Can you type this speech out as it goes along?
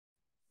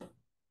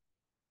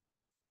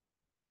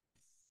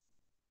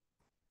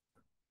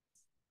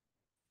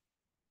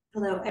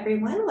Hello,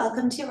 everyone.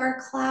 Welcome to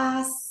our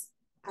class,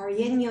 our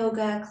Yin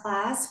Yoga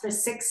class for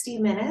 60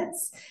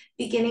 minutes,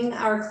 beginning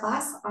our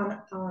class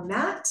on our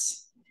mat.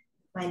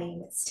 My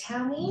name is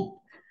Tammy.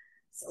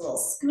 It's a little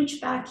scooch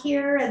back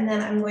here, and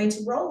then I'm going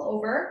to roll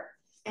over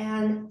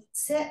and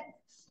sit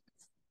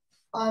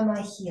on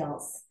my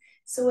heels.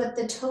 So with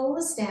the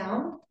toes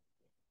down,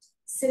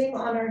 sitting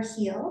on our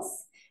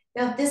heels.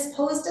 Now, if this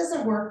pose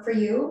doesn't work for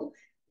you,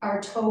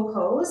 our toe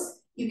pose,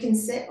 you can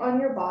sit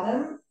on your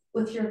bottom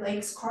with your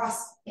legs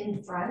crossed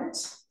in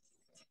front.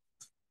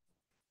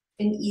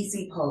 An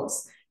easy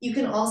pose. You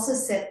can also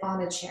sit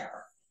on a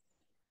chair.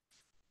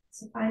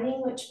 So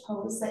finding which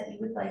pose that you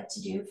would like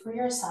to do for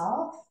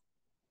yourself,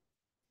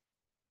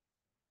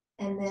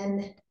 and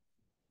then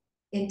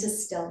into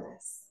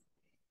stillness.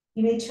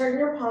 You may turn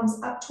your palms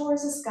up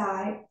towards the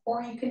sky,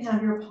 or you can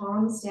have your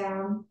palms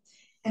down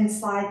and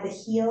slide the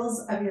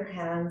heels of your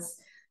hands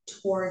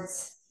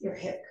towards your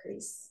hip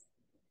crease.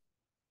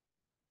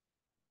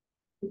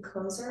 We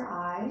close our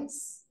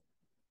eyes.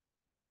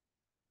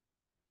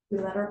 We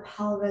let our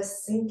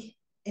pelvis sink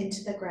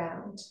into the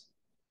ground.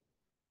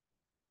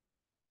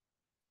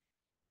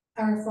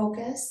 Our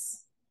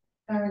focus,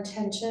 our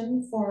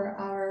intention for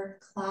our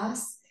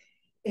class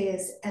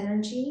is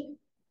energy,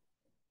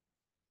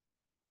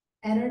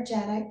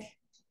 energetic,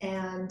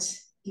 and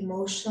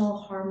emotional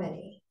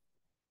harmony.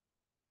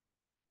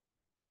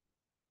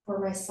 For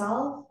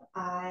myself,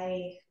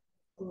 I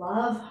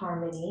love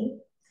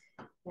harmony.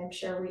 I'm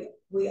sure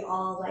we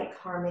all like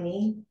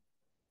harmony.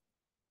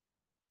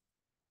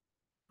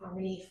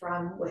 Harmony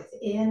from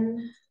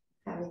within,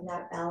 having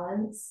that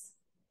balance.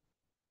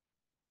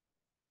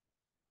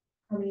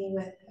 Harmony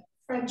with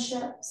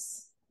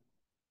friendships,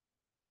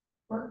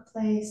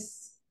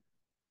 workplace,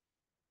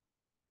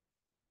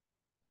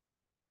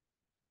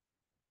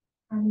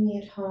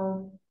 harmony at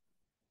home.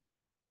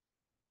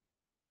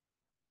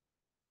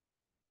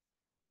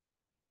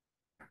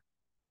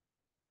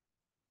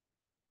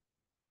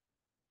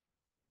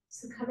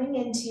 So coming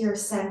into your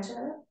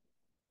center,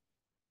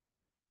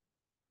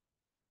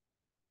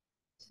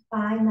 to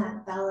find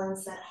that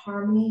balance, that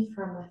harmony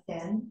from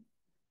within.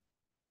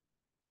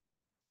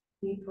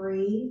 We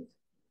breathe.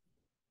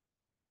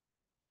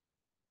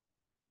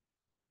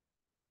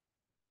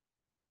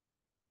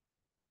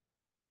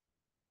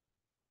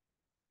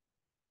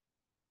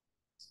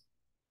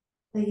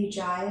 The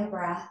Ujjayi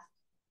breath,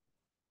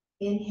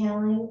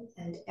 inhaling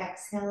and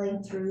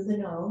exhaling through the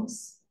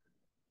nose.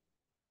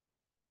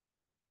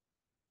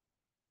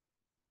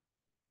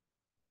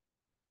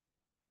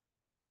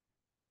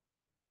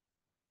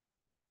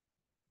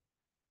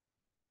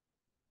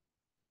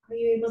 Are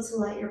you able to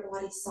let your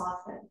body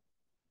soften?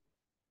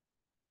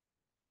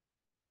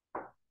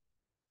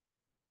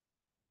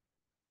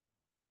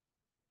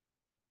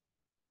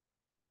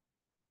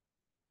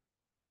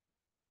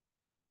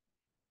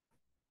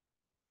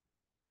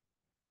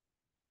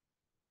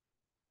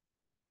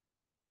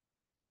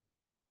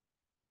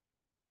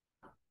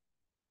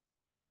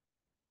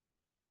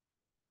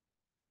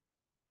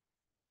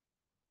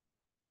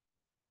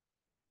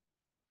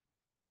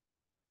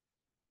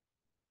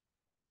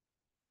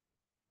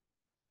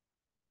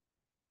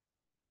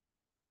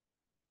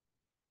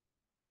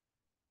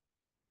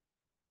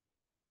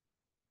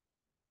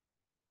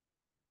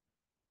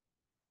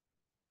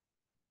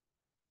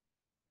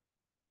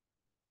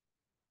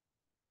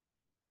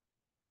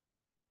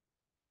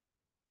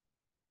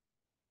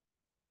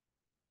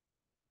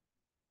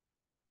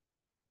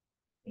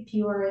 If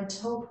you are in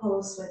toe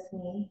pose with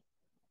me,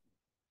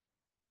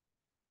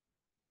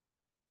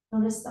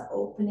 notice the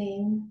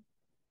opening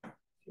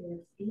through your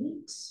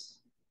feet.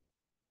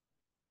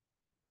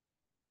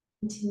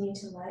 Continue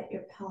to let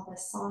your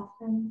pelvis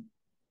soften.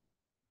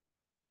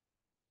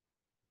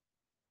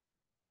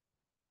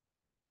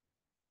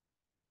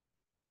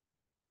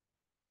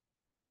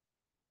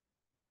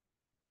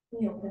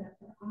 We open up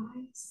our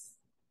eyes.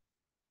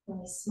 When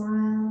we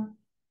smile,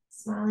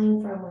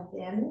 smiling from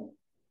within.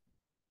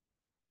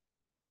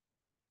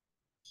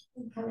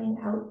 And coming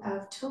out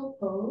of toe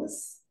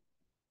pose,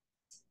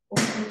 or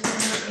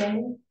if you're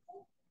in,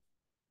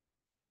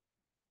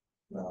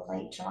 little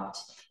light dropped.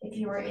 If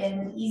you are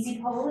in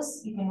easy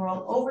pose, you can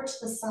roll over to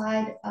the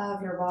side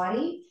of your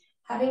body,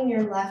 having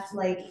your left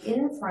leg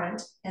in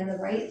front and the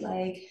right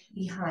leg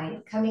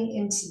behind, coming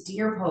into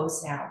deer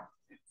pose now.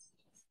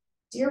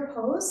 Deer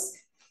pose,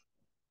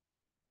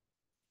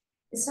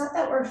 it's not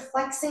that we're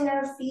flexing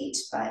our feet,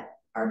 but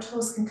our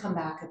toes can come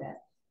back a bit.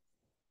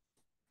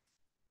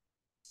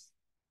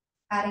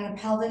 Adding a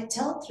pelvic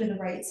tilt through the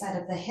right side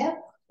of the hip,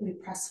 we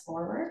press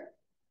forward.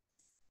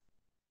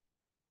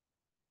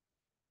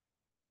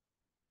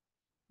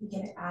 You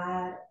can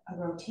add a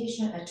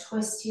rotation, a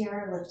twist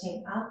here,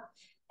 lifting up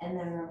and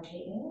then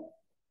rotating.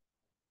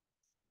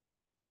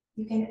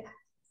 You can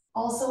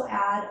also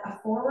add a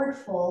forward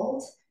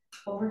fold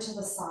over to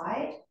the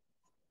side.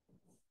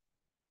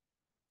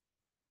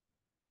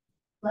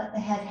 Let the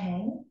head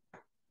hang.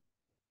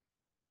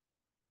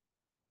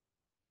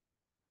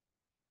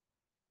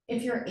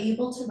 If you're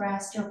able to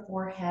rest your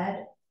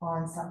forehead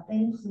on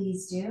something,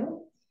 please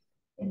do.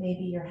 It may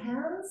be your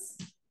hands,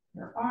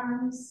 your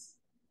arms,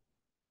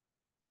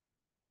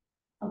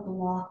 a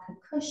block, a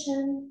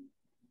cushion.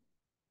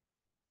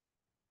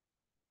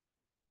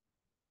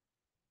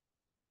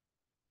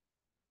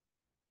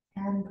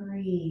 And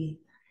breathe.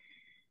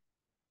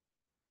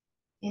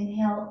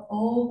 Inhale,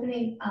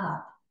 opening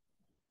up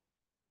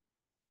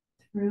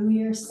through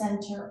your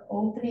center,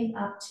 opening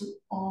up to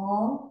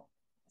all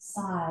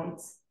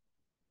sides,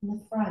 in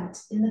the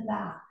front, in the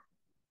back,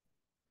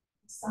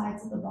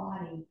 sides of the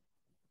body.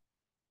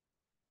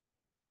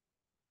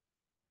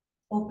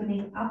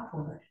 Opening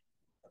upward,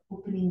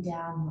 opening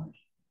downward.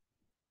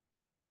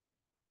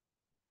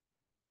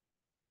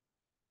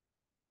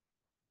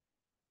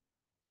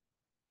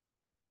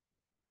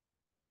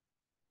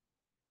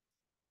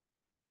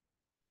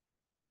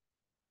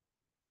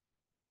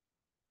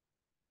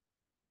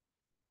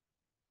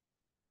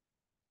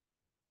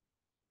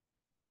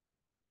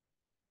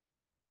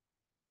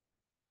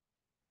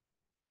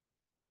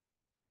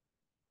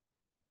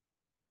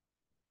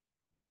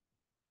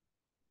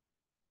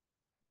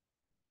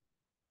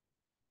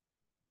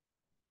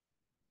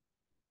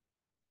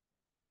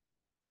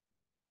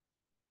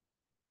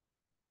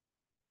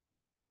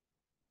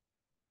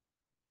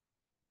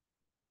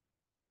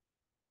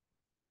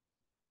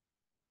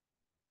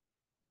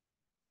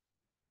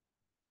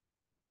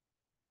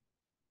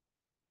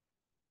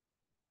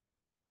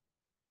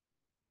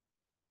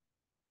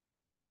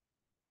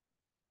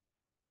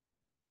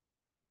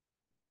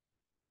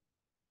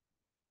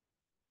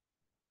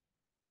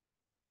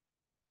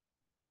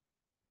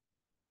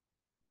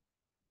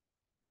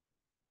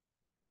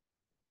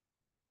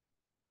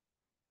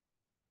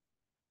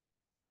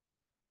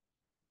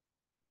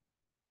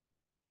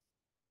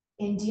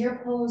 In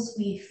deer pose,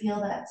 we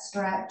feel that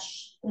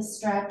stretch, the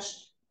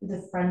stretch through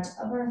the front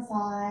of our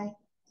thigh,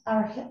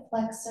 our hip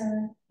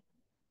flexor,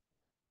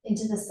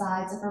 into the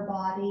sides of our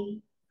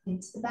body,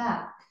 into the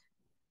back.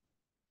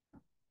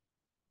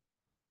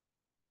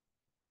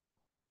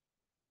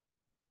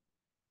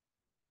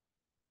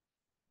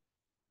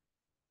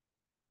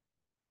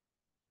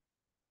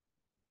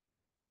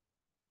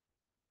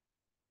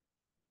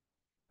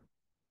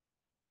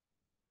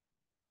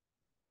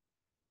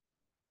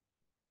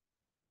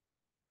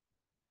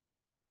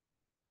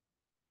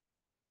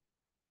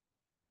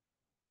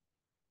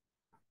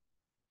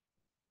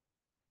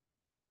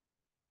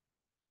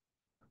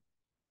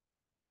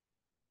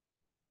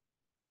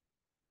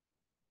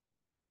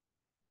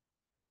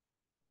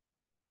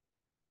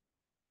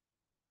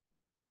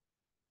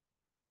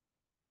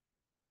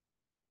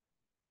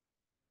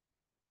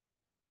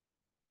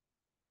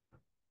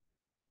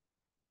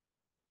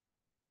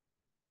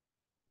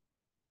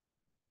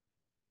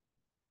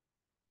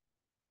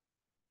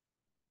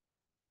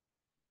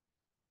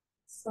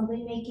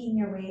 Slowly making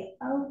your way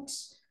out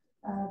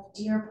of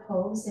deer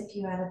pose. If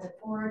you added the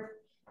forward,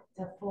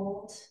 the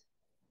fold,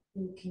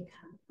 you can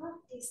come up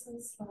nice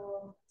and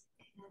slow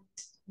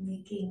and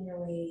making your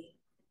way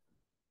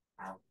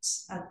out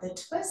of the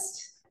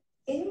twist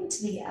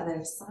into the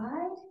other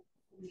side.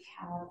 We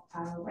have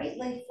our right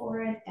leg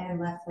forward and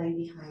left leg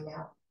behind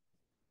now.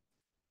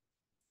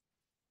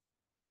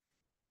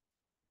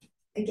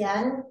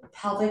 Again,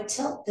 pelvic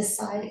tilt. This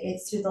side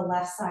is through the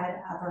left side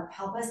of our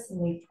pelvis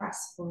and we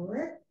press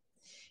forward.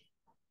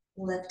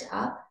 Lift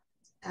up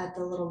at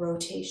the little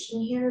rotation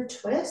here,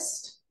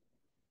 twist.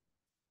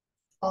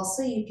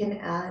 Also, you can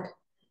add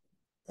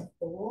the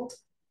fold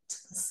to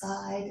the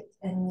side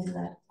and we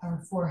let our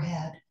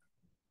forehead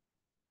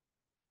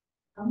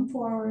come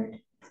forward.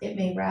 It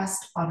may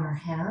rest on our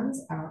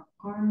hands, our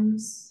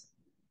arms.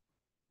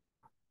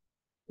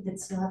 If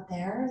it's not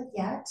there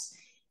yet,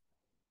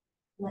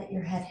 let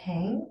your head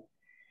hang.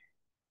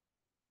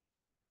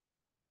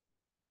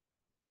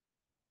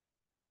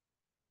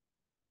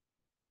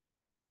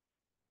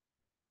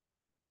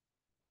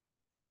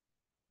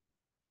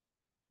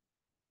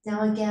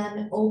 Now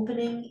again,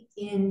 opening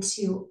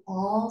into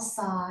all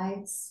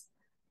sides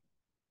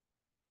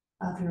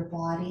of your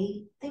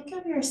body. Think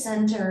of your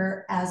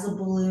center as a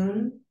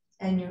balloon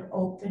and you're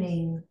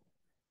opening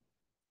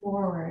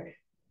forward.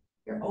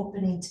 You're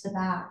opening to the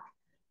back.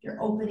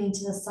 You're opening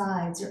to the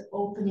sides. You're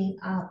opening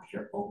up.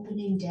 You're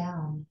opening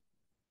down.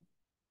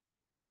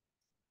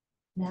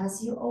 And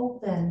as you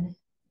open,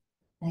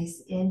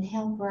 nice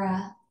inhale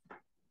breath.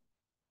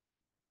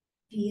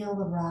 Feel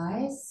the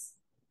rise.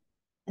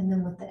 And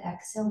then with the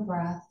exhale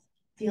breath,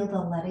 feel the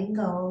letting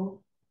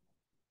go,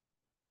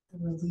 the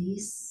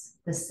release,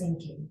 the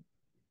sinking.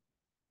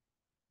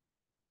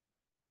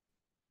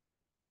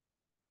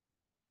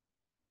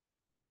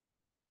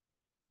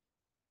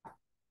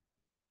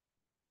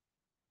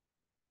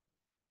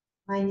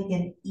 Finding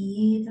an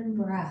even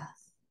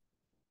breath.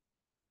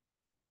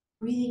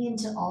 Breathing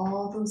into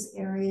all those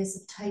areas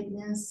of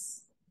tightness.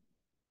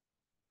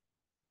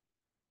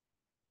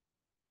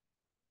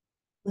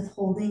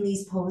 Withholding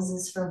these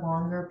poses for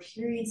longer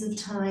periods of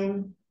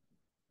time.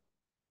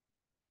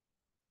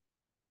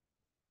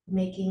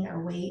 Making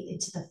our way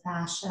into the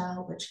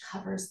fascia, which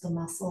covers the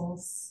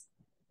muscles.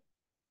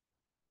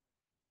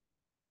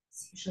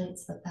 So Usually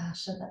it's the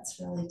fascia that's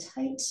really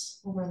tight,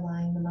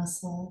 overlying the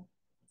muscle.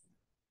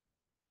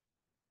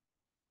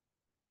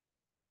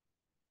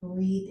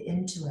 Breathe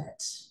into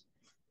it.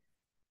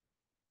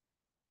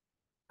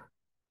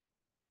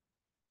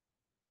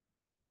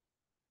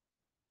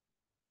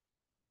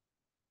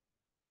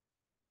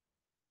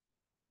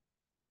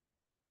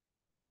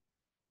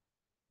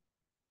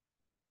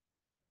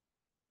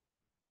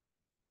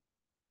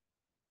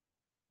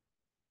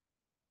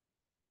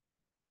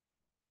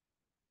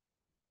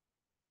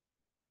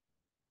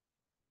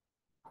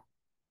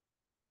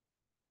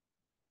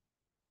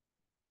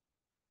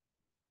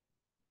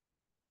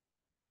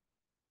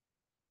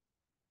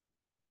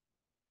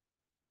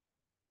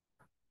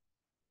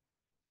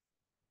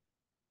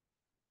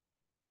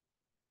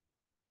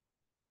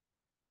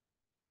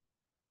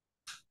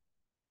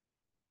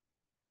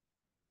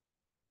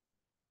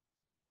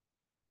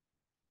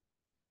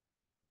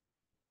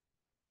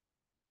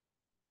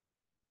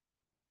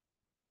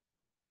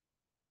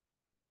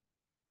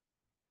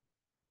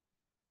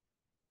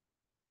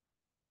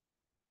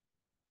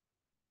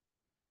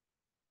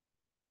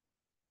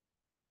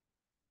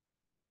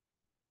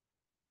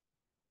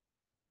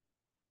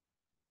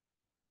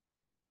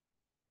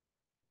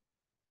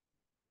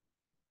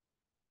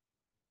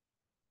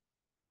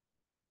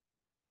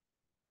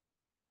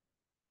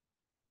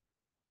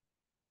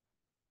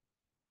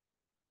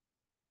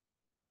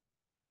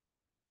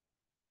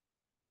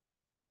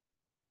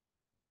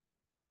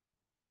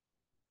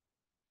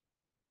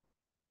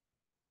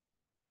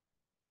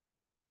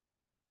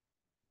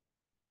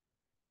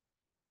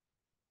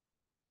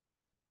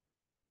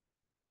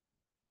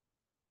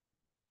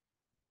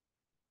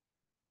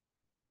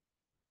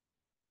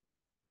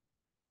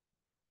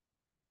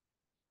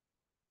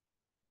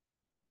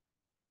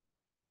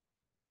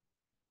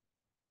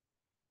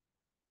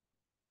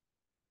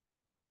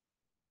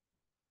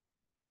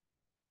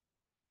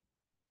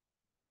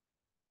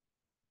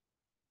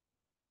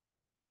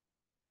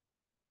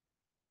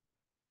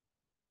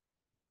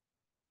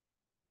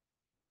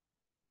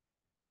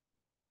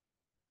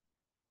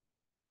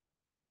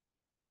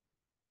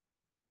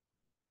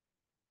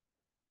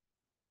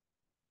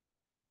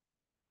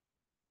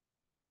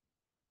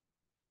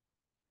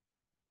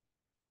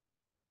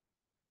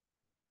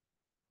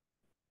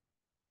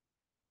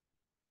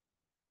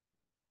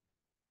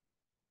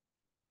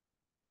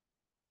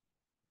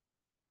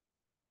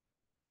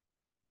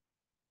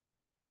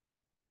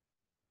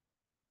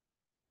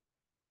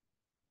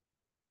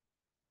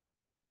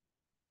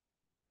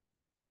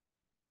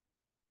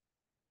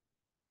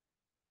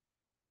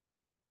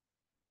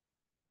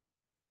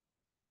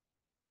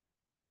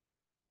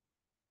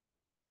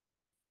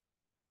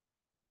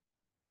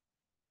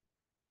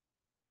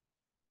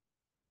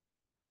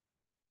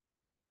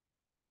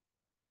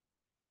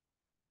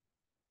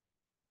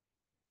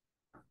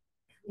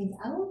 Coming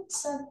out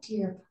of to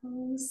your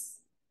pose.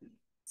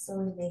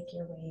 Slowly make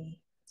your way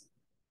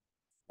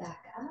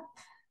back up.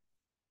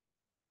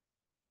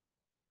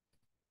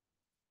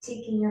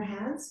 Taking your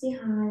hands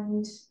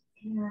behind,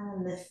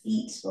 and the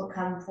feet will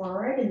come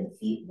forward and the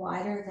feet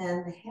wider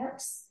than the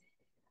hips.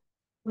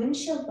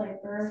 Windshield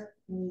wiper,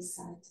 knees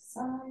side to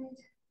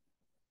side.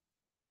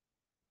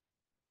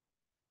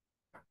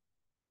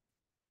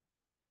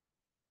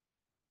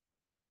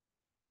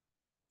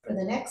 For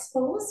the next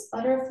pose,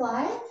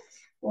 butterfly,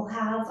 we'll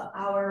have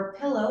our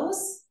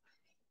pillows,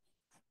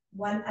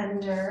 one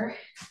under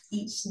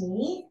each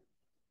knee.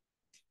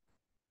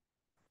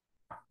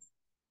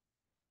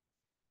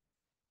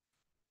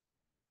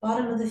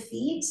 Bottom of the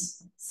feet,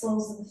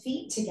 soles of the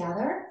feet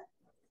together.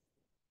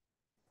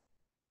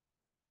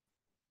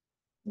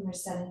 And we're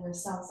setting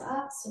ourselves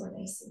up so we're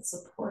nice and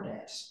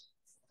supported.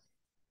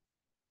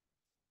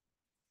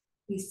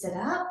 We sit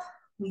up,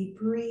 we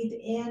breathe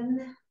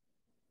in,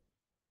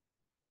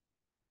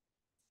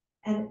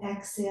 and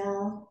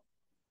exhale,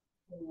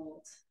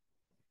 hold.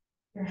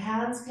 Your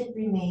hands could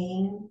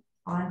remain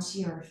onto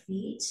your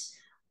feet,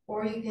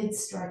 or you could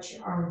stretch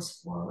your arms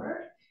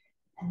forward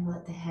and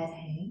let the head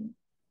hang.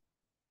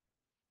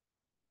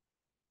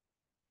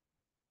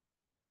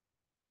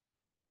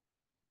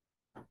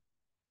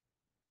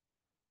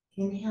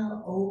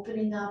 Inhale,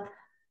 opening up.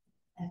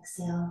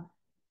 Exhale,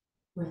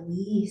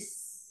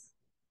 release.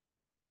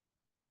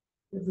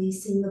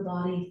 Releasing the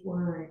body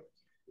forward.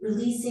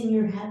 Releasing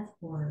your head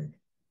forward.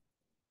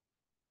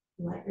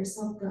 Let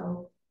yourself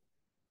go.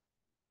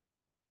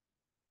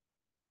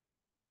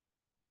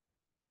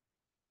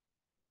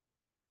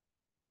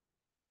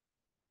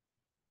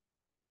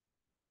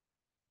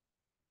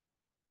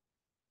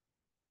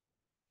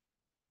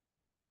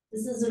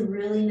 This is a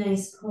really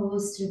nice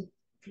pose to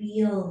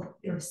feel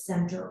your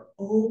center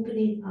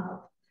opening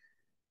up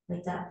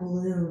like that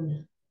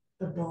balloon,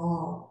 the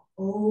ball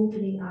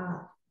opening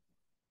up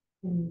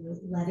and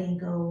letting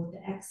go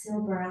with the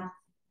exhale breath.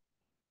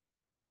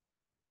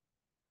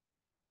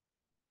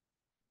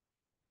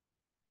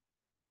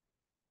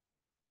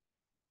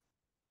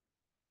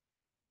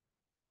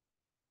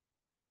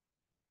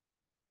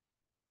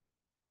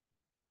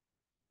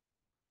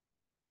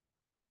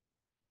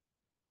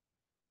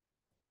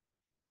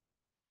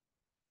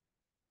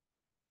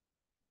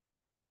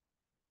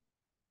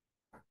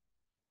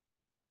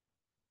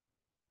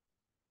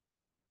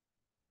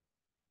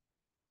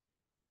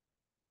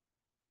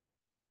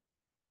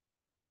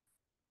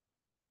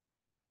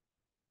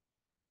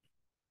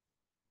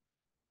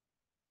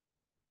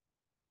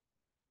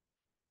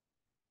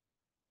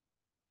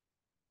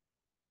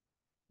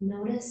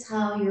 Notice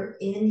how your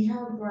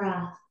inhale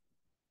breath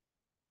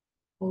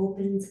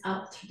opens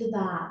up through the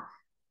back,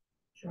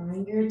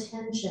 drawing your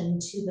attention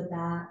to the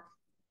back,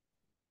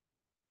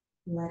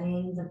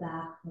 letting the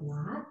back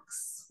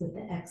relax with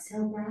the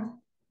exhale breath.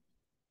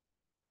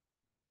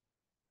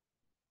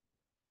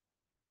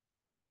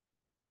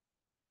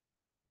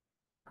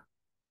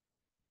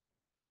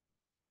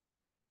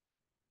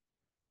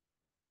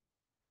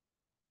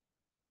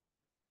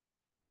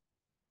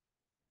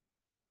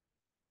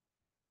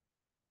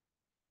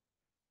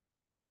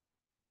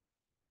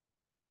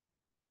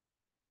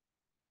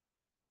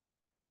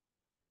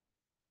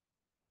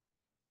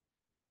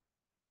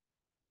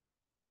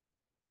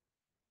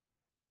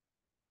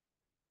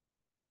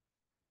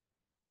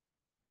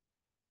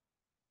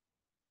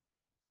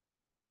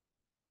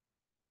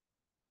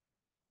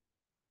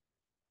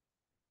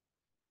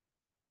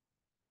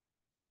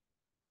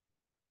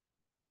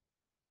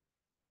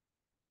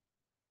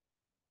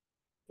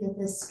 Feel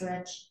this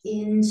stretch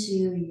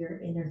into your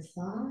inner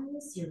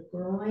thighs, your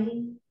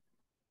groin.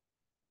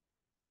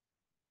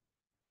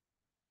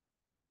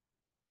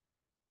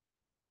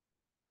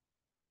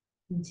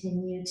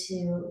 Continue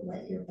to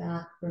let your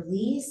back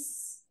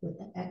release with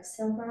the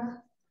exhale breath.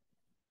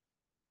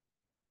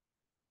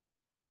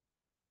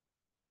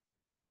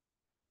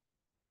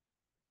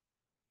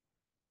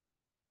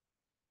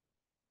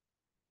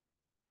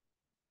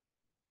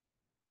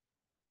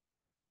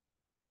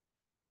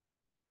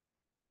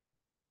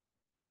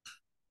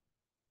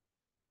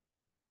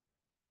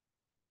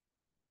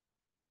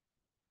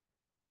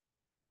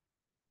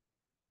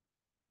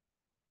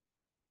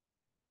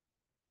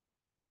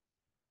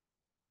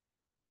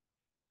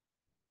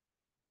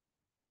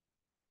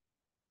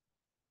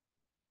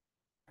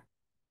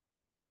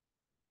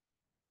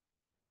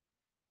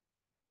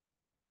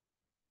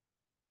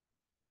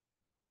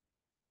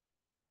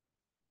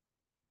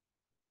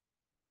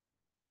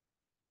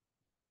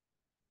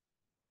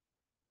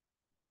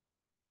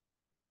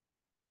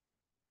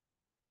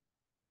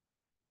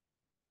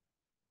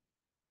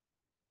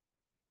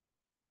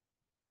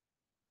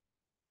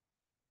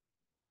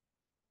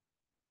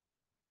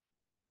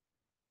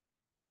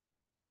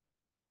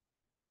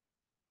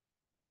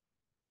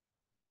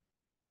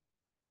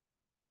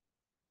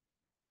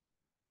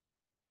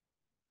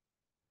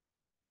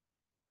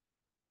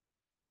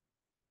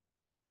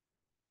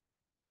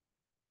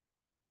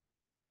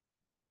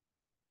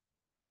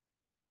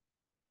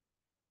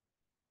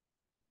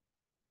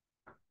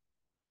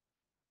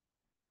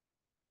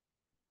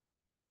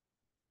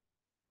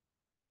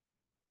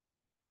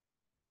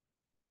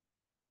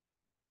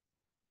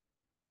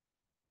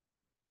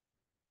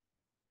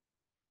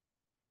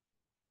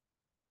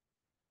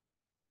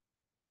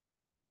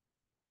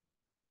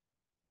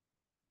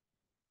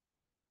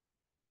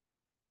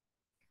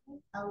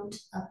 Out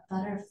of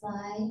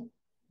butterfly,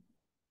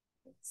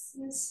 nice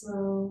and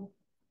slow.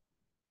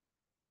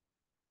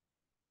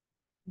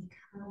 We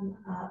come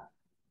up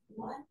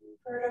one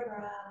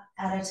vertebra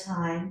at a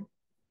time.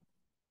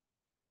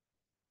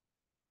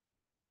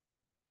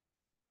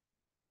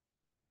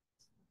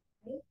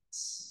 Right.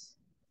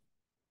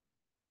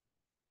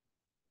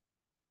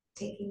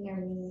 Taking your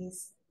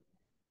knees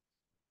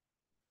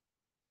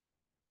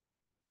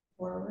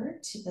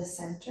forward to the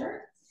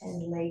center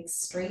and legs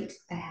straight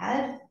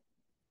ahead.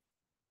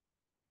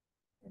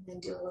 And then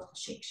do a little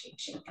shake, shake,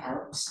 shake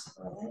out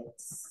for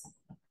legs.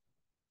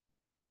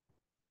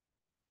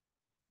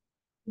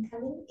 And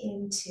coming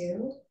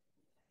into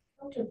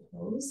counter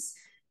pose,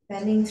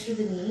 bending through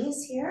the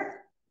knees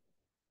here.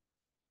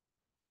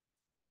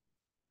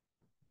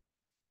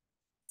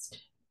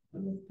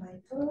 Move my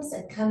toes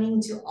and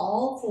coming to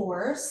all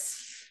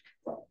fours.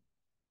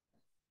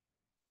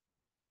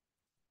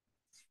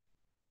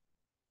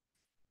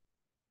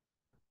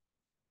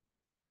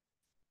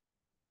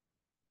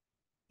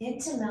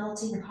 Into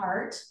melting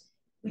heart.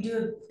 We do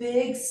a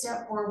big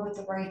step forward with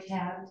the right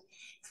hand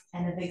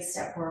and a big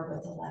step forward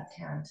with the left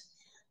hand.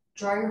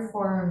 Draw your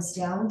forearms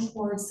down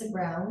towards the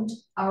ground.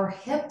 Our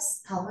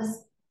hips,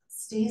 pelvis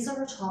stays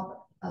over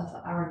top of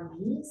our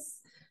knees.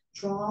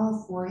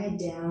 Draw forehead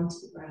down to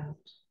the ground.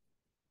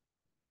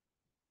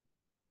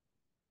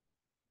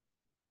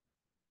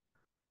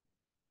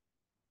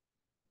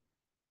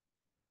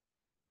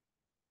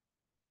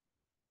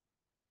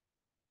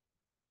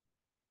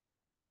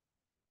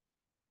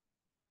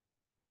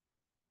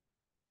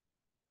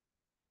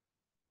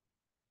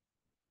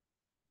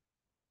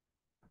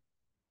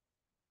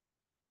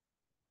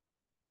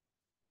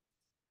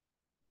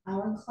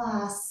 Our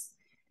class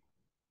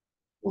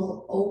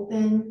will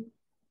open,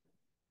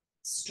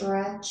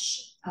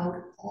 stretch out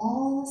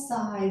all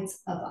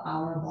sides of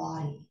our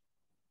body.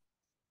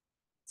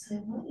 So I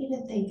want you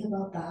to think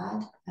about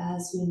that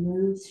as we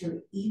move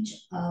through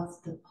each of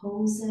the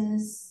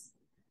poses,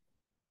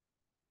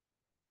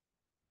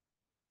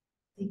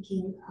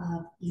 thinking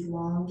of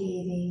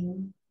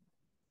elongating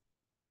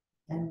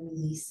and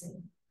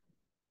releasing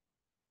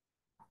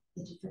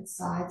the different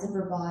sides of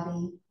our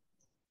body,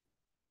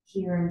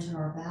 here into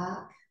our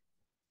back,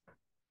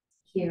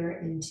 here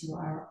into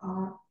our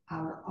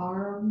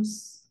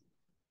arms,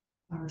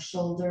 our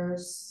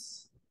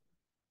shoulders.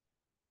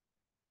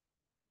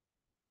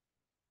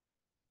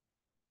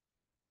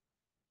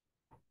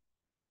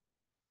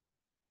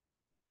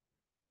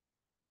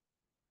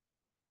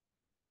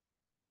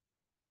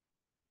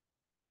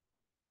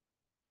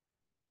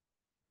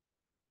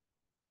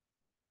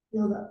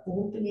 Feel the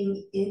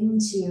opening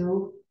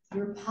into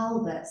your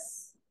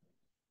pelvis,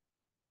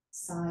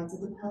 sides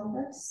of the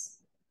pelvis.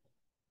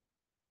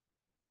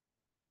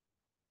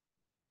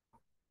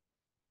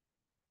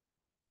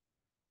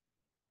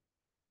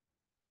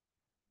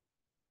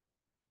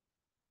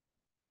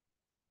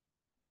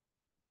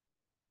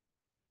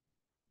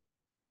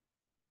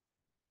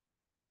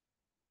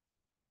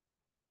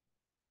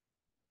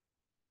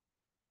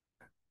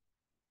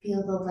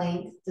 Feel the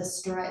length, the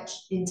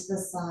stretch into the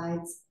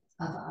sides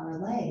of our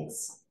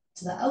legs,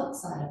 to the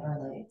outside of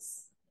our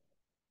legs.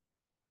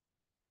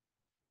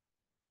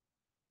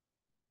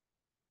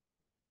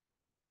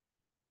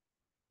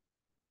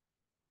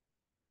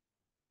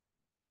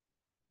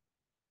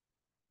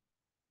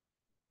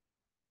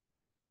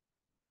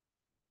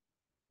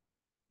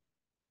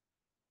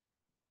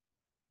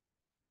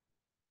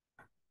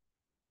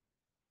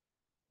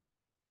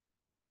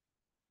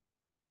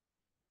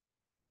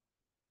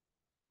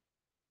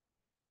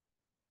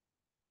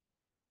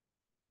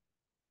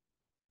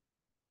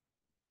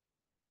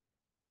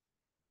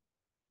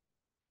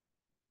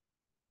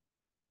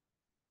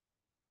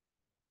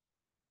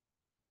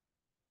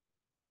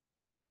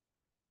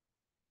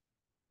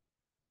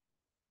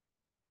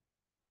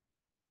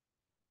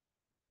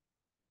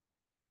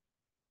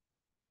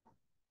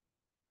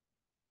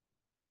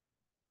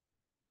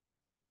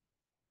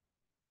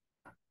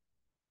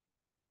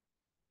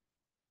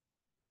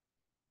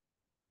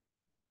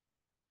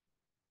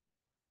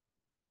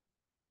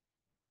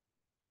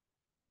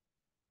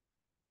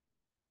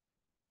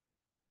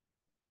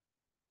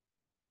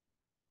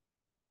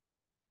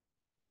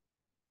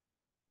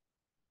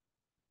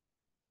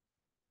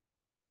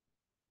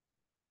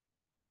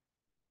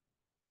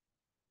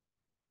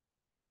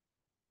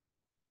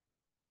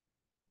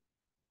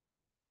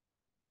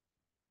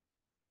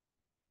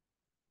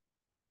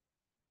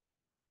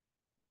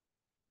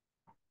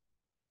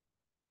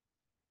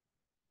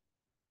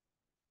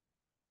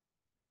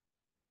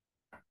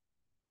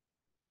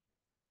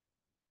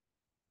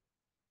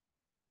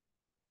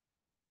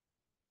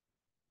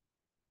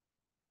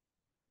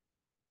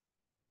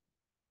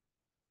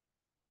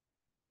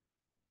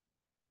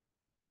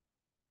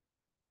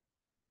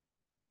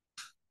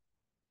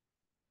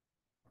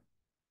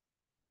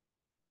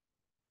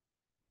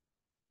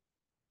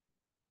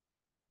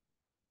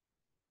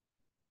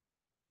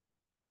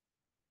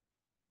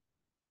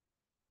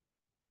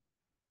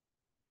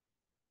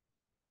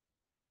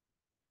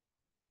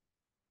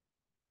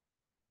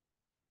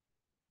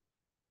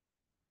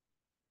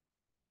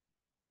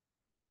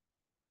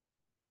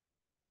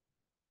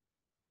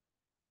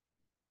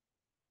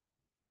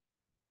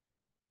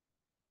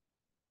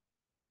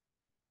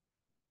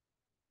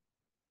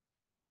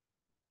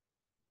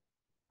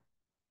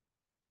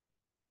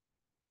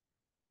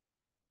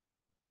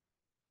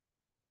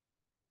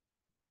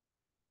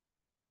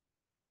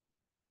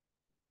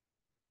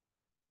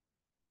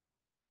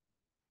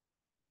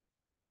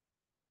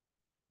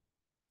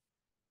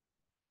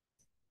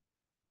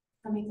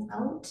 Coming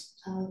out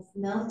of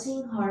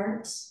melting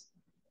heart,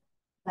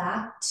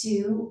 back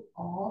to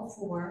all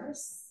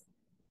fours.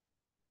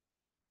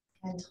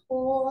 And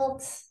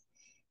hold.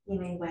 You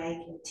may wag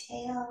your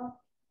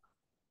tail.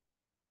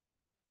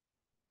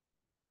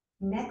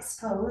 Next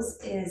pose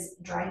is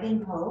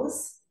dragon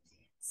pose.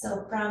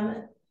 So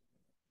from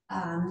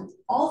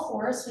all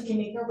fours, we can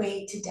make our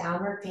way to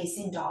downward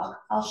facing dog.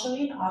 I'll show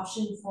you an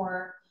option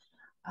for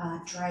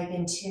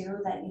dragon too,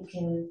 that you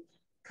can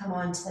come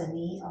onto the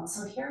knee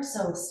also here.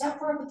 So step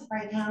forward with the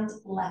right hand,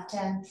 left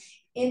hand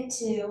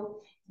into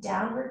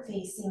downward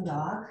facing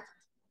dog.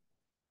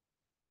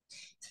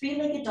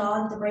 Three-legged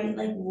dog, the right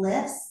leg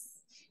lifts,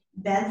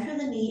 bend through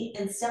the knee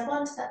and step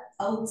onto the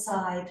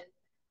outside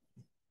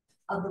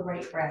of the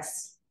right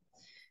wrist.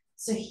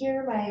 So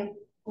here my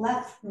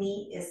left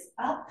knee is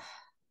up.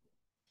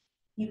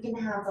 You can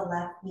have the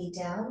left knee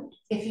down.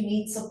 If you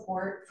need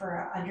support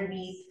for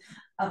underneath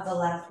of the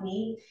left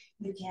knee,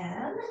 you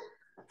can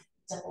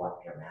double up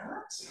your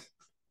mat.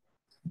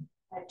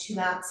 I have 2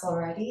 mats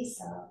already,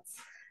 so it's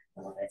a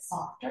little bit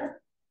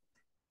softer.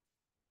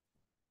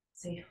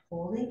 So you're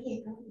holding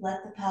here,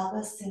 let the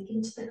pelvis sink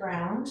into the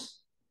ground.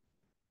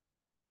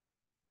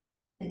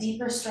 A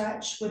deeper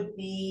stretch would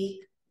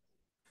be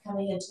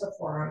coming into the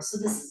forearm. So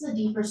this is a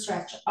deeper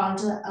stretch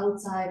onto the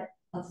outside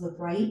of the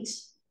right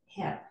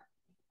hip,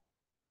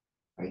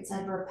 right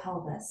side of our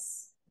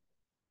pelvis.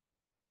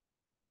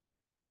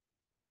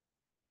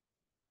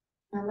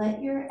 Now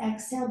let your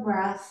exhale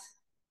breath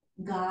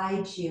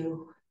guide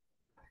you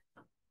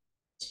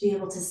to be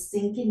able to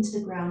sink into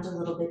the ground a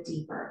little bit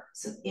deeper.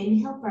 So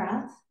inhale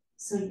breath,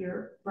 so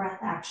your breath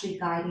actually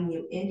guiding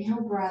you.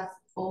 Inhale breath,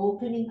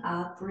 opening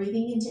up,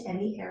 breathing into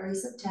any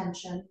areas of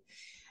tension.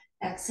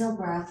 Exhale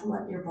breath,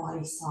 let your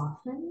body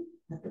soften,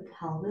 let the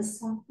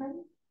pelvis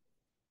soften.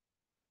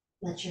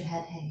 Let your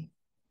head hang.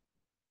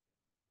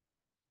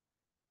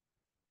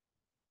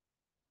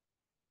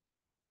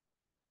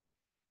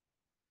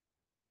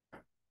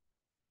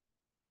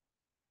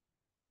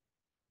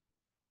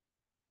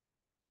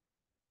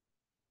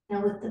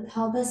 Now with the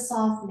pelvis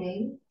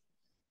softening,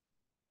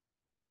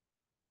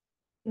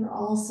 you're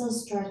also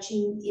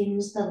stretching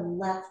into the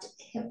left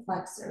hip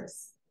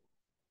flexors,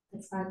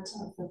 the front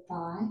of the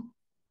thigh.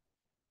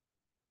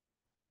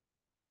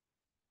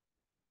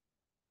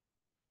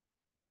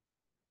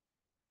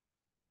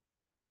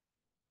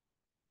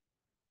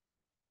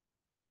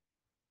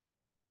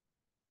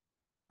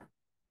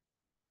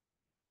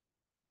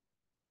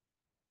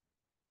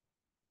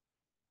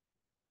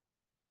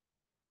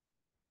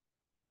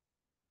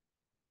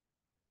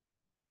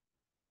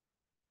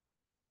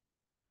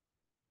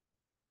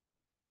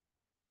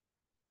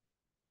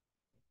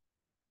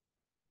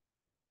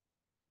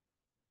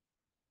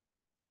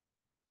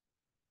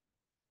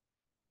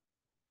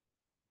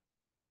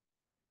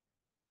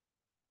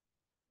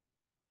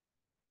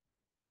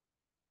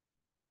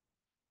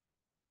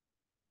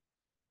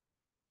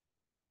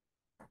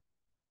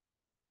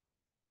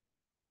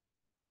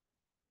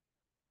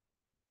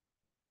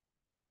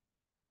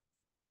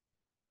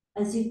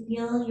 As you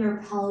feel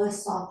your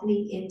pelvis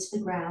softening into the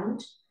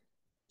ground,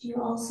 do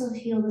you also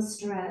feel the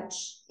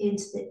stretch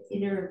into the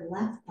inner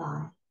left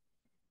thigh,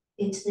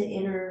 into the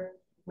inner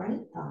right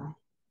thigh?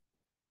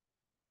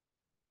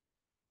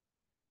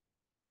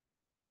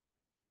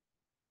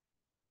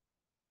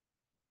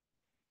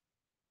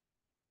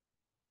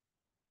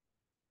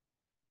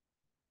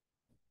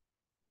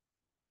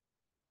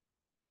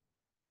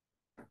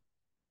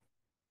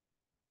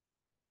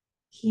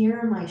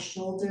 Here, my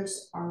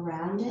shoulders are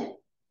rounded,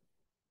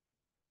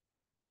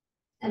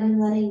 and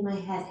I'm letting my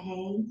head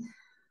hang.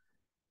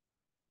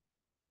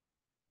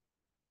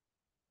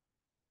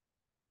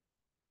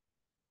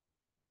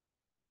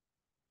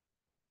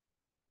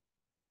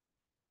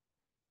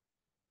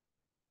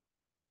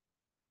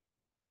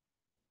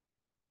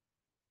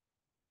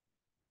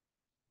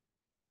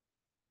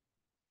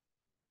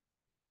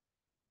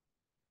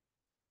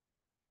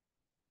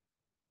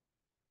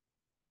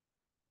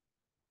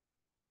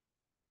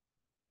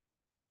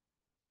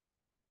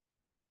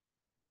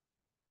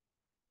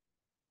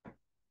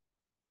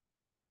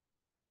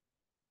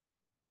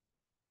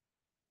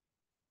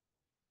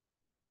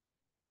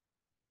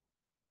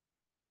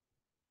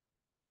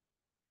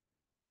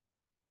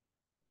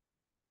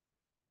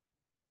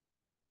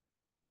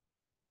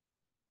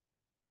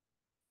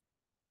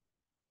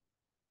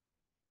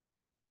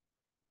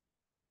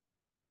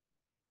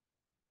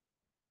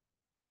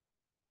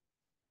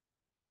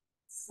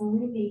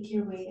 Slowly make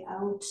your way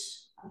out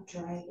of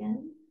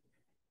dragon.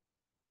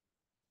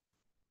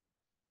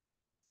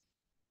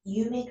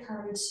 You may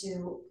come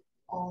to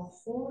all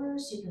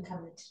fours. You can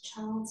come into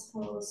child's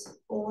pose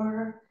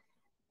or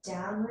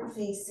downward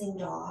facing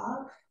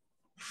dog.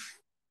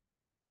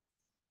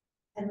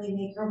 And we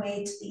make our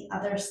way to the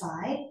other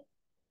side.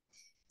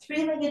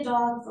 Three-legged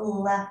dog, the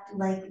left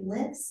leg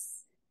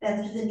lifts,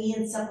 bend through the knee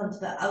and step onto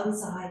the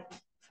outside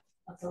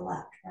of the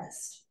left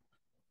wrist.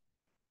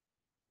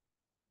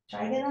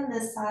 Try again on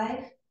this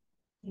side.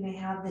 You may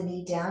have the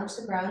knee down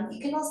to the ground.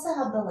 You can also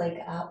have the leg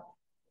up.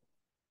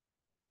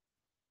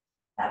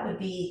 That would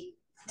be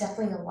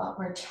definitely a lot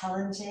more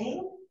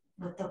challenging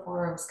with the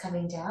forearms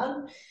coming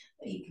down,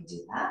 but you can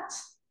do that.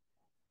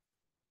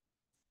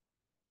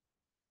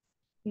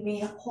 You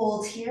may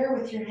hold here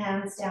with your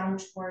hands down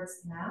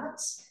towards the mat.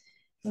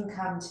 You can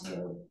come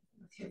to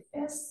with your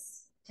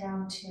fists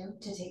down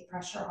to take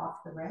pressure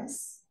off the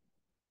wrists.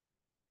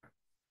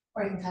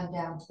 Or you can come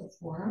down to the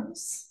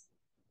forearms.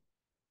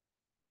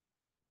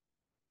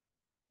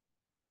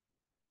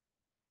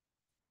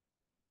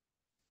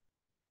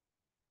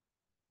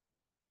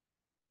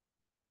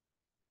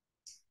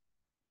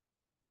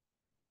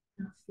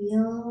 Now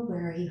feel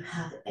where you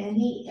have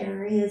any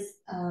areas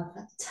of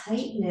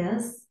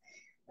tightness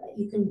that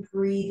you can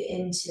breathe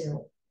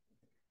into.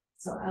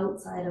 So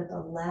outside of the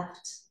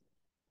left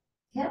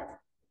hip,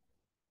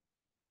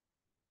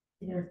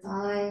 inner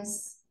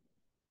thighs,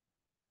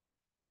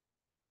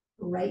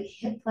 right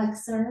hip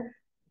flexor,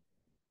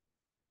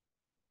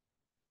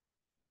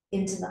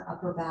 into the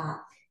upper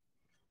back.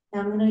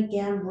 Now I'm going to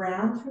again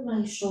round through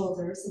my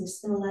shoulders. I'm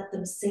just going to let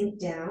them sink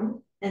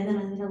down, and then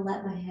I'm going to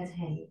let my head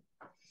hang.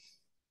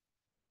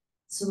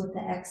 So with the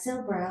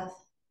exhale breath,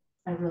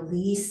 I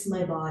release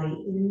my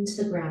body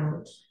into the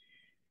ground.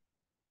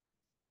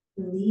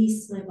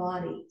 Release my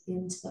body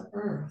into the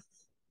earth.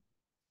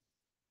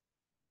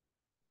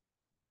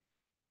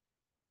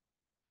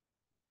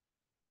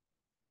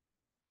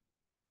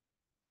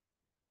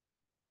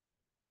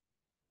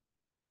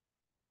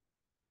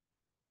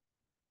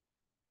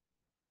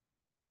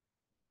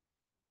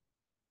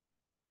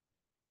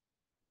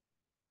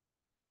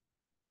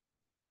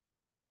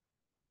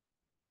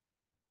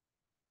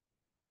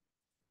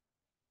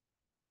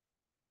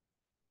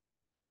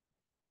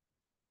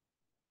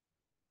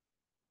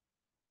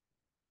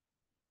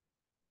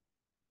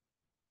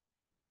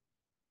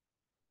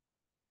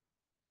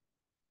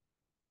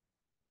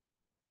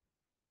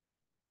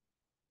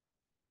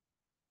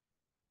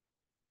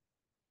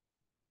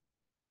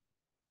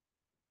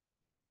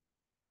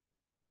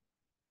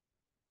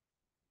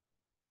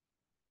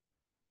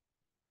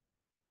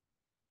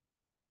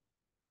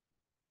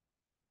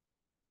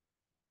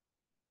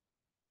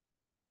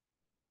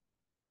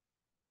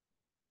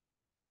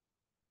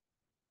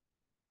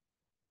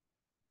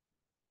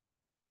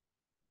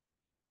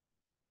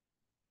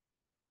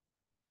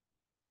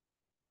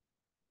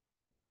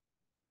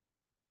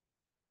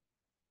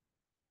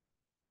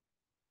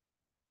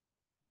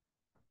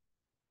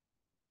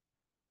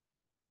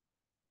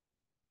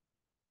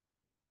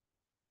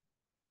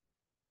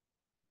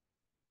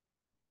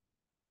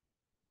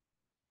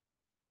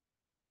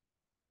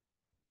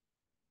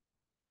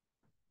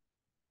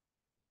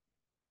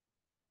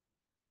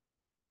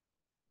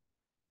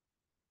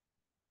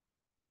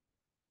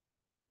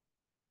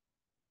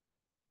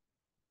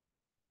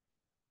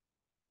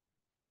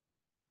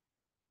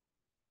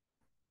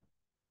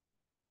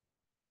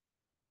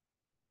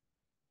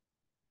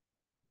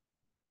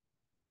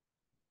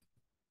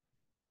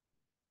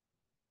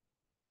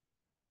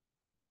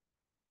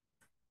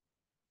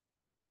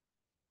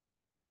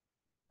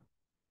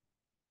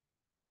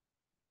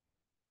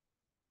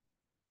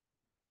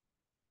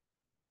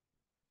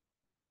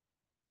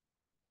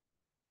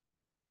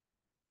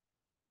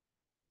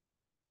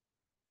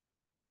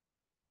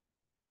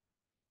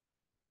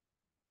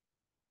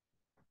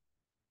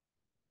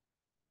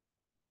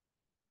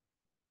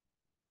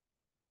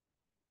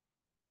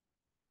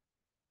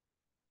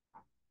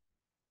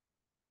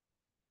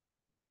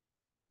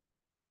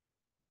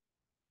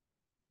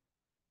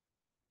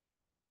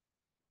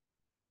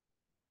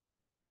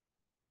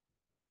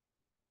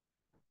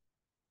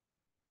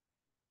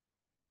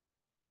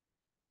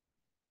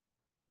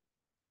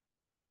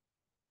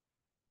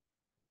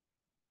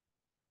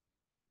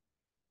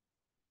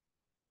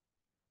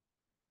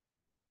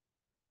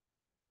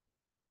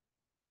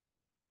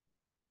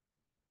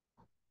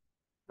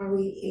 Are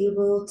we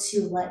able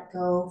to let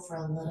go for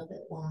a little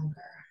bit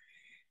longer?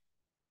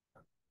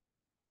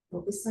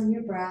 Focus on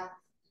your breath,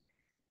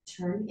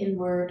 turn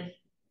inward.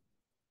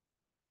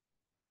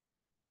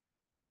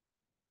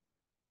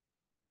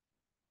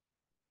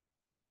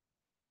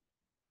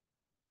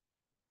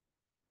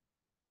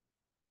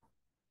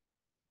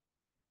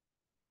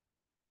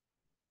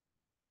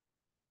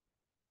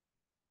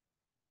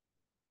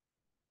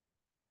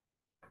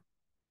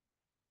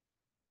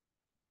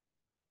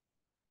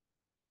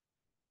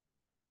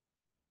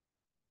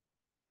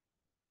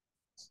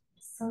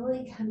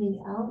 Slowly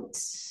coming out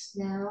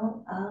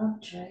now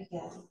of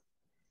dragon.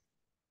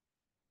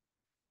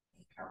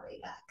 Make our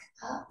way back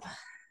up.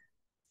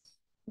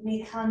 We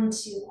may come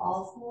to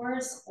all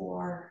fours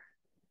or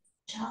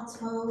child's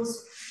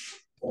pose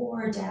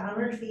or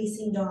downward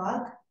facing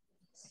dog.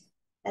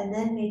 And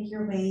then make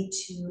your way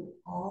to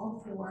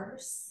all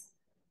fours.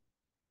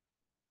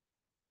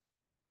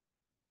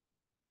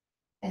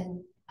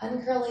 And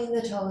uncurling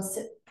the toes,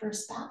 sit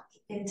first back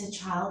into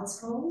child's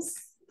pose.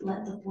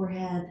 Let the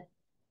forehead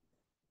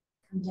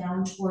come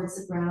down towards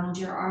the ground.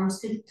 Your arms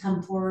could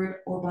come forward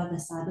or by the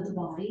side of the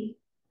body.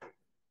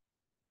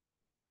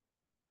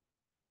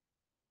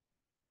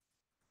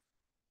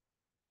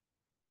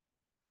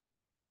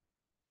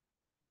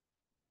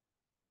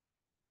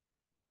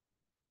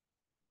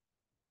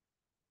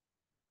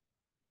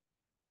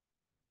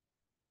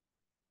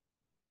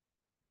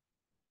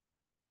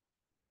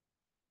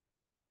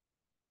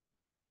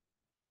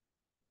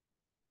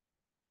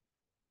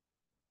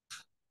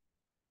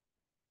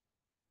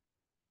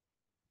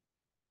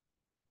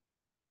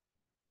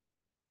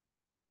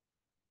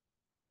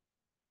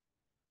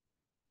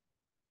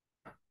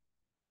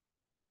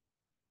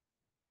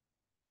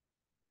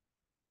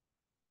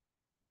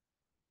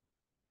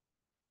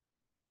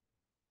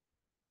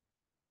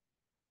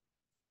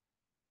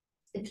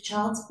 If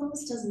child's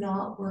pose does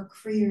not work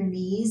for your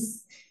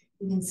knees,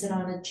 you can sit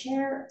on a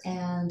chair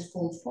and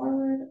fold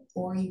forward,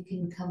 or you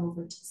can come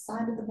over to the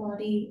side of the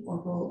body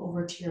or roll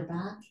over to your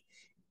back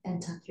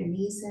and tuck your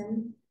knees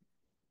in.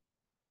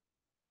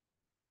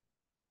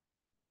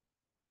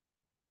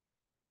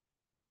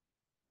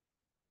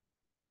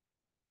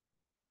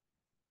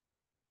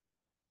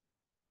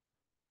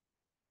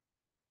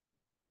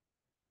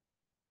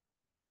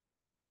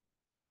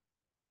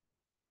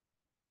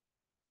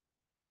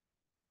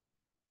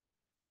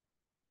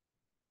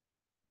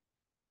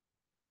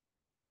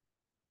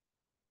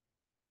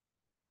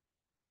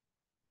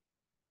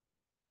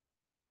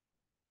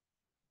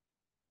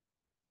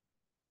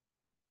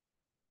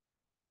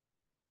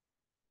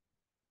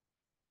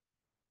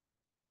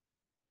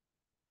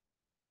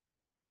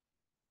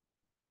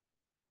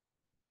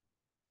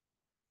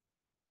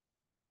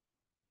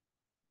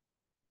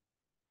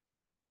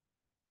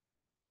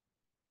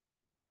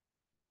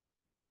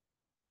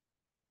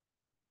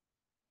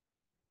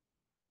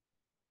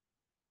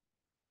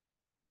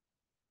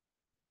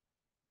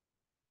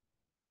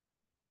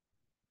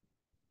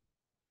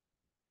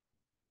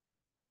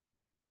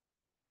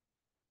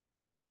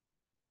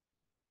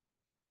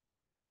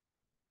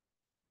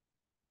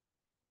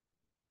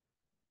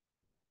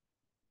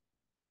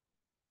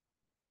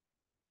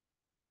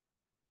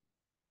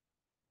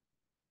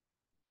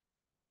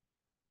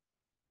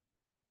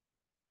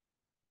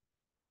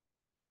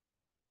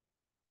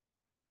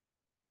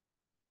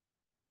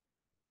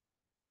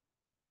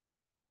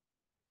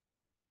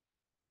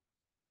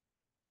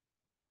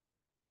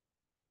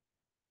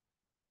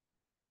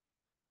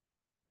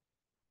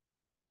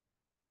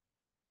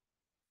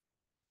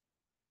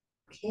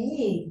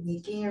 Okay,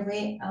 making your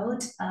way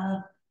out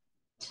of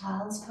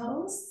child's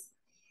pose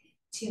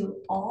to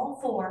all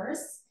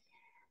fours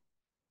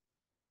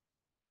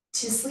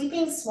to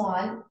sleeping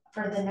swan.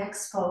 For the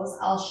next pose,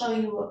 I'll show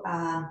you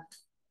a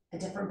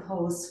different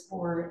pose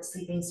for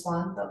sleeping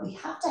swan, but we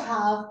have to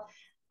have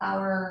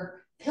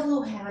our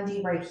pillow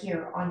handy right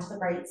here onto the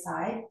right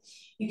side.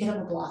 You can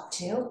have a block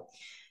too.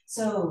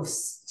 So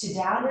to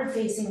downward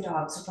facing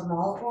dog. So from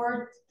all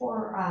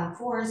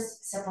fours,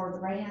 step forward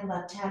the right hand,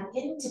 left hand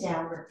into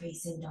downward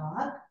facing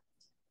dog.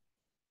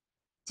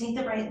 Take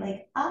the right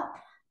leg up,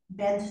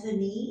 bend to the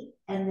knee,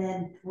 and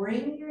then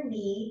bring your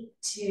knee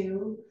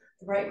to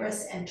the right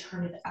wrist and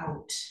turn it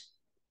out.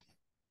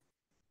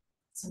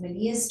 So my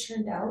knee is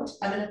turned out.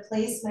 I'm going to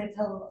place my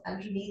pillow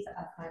underneath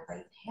of my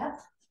right hip.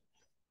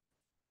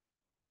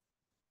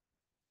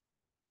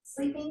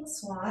 Sleeping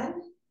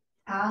swan,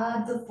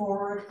 add the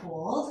forward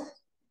fold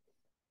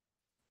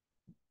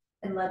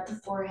and let the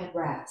forehead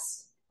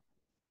rest.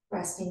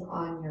 Resting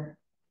on your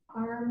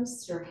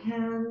arms, your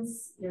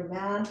hands, your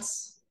mat.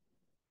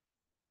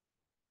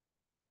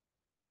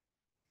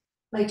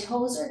 My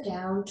toes are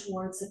down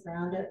towards the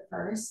ground at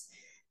first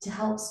to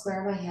help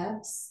square my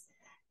hips.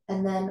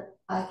 And then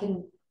I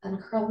can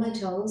uncurl my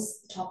toes,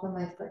 the top of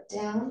my foot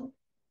down,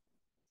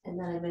 and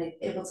then I'm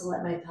able to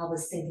let my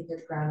pelvis sink into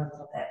the ground a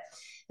little bit.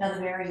 Now the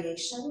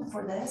variation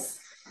for this,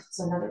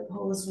 so another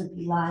pose would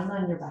be lying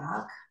on your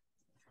back,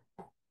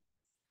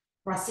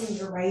 pressing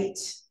your right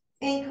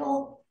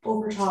ankle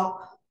over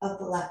top of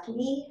the left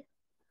knee,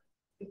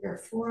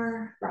 Figure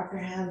 4, wrap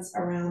your hands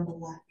around the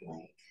left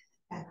leg.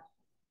 And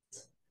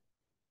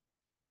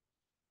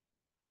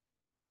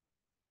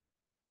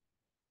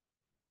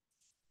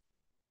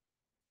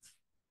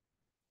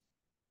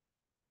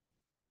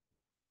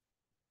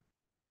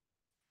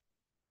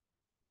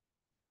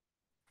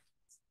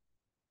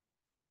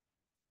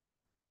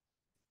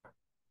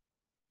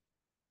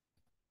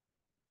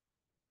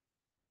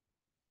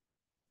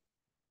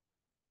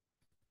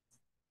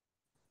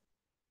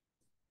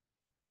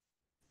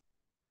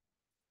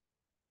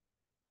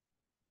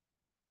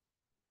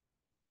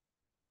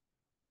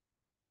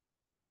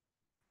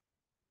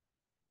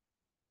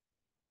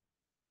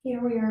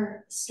here we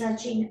are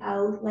stretching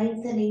out,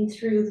 lengthening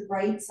through the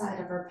right side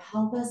of our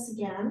pelvis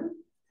again.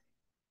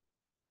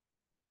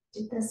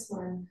 Did this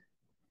one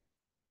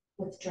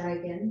with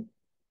dragon.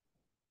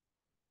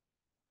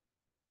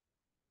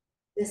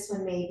 This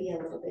one may be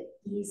a little bit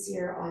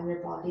easier on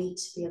your body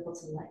to be able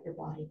to let your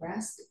body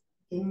rest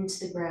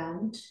into the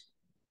ground.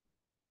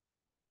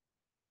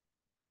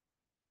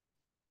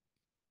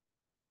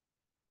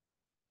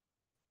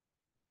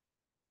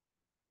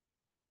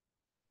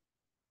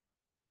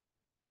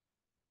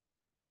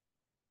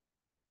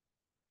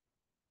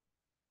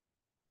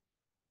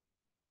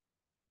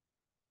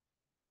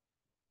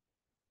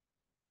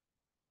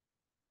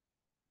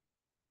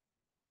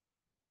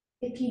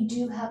 If you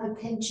do have a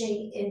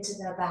pinching into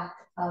the back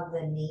of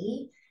the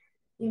knee,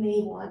 you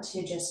may want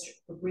to just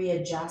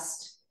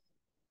readjust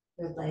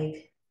your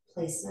leg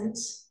placement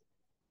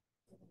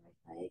for the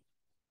right leg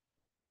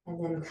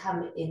and then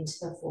come into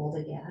the fold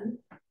again.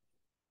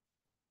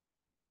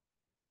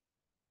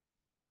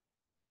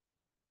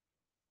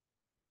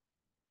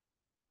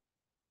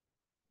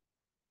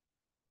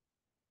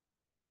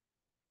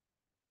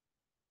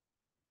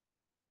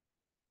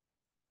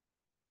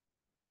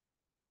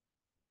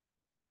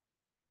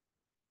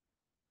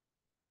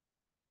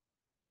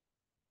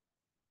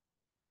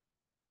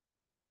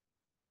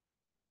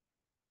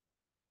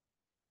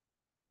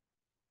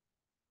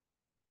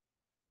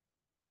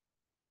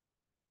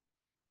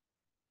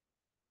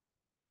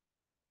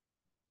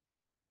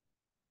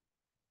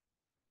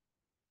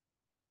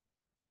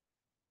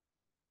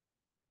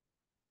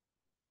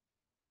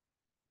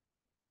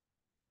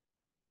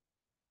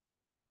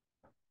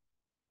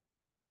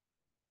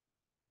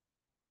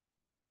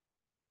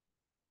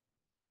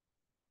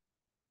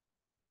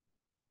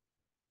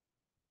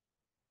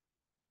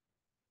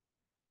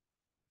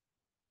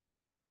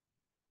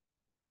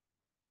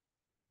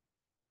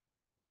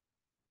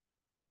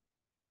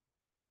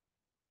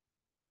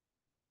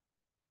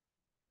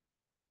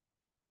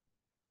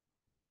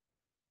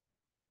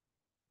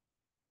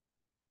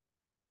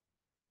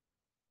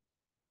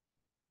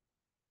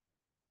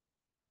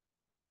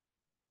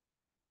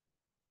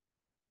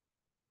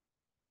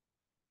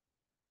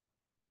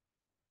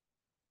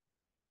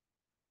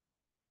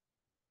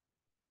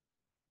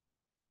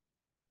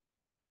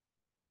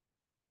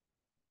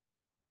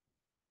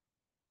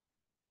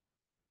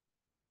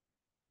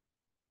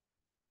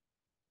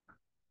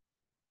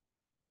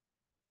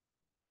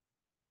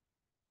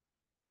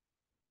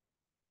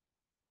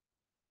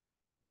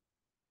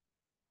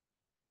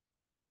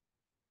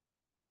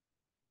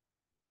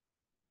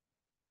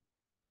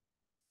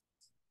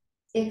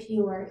 If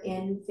you are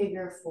in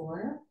figure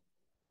 4,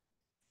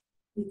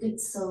 you could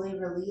slowly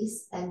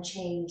release and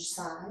change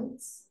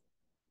sides.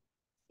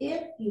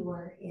 If you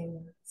are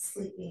in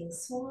sleeping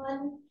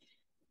swan,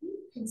 you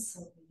can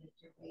slowly make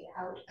your way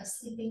out of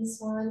sleeping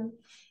swan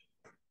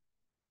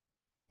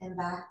and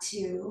back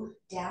to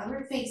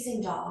downward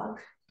facing dog,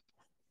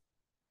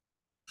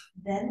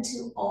 then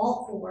to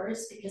all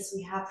fours because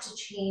we have to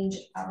change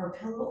our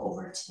pillow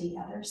over to the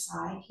other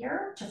side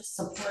here to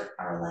support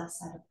our left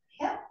side of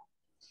the hip.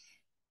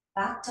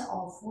 Back to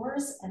all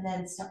fours and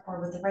then step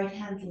forward with the right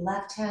hand,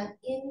 left hand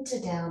into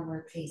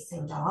downward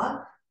facing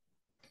dog.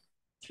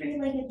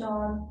 Three-legged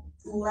dog,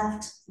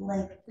 left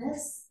like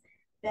this.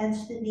 Bend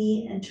the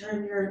knee and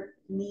turn your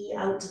knee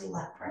out to the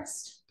left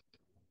wrist.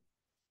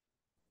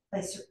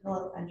 Place your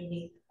pillow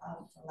underneath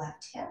of the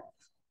left hip.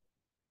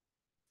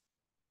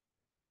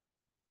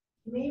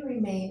 You may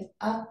remain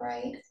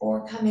upright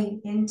or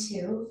coming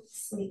into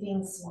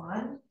sleeping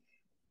swan,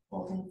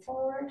 folding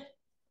forward.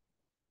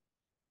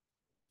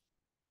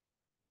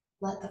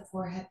 Let the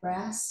forehead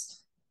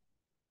rest.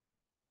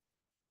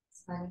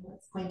 Finding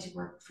what's going to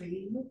work for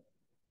you.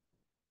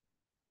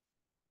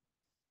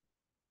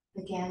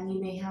 Again, you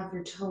may have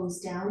your toes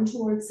down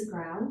towards the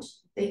ground.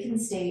 They can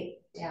stay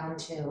down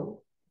too.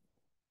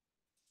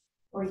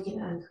 Or you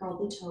can uncurl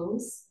the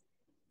toes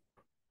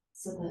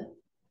so the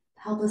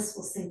pelvis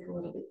will sink a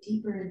little bit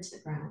deeper into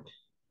the ground.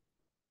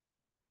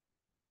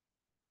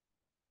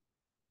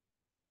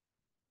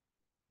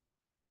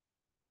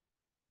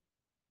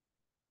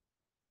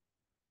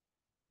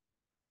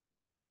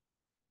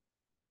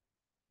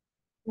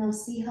 Now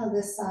see how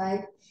this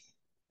side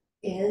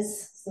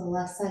is, so the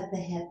left side of the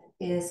hip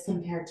is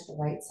compared to the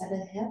right side of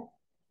the hip.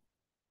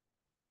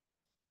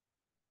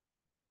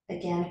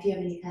 Again, if you have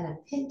any kind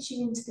of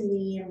pinching into the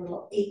knee or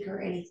little ache or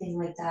anything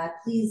like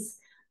that, please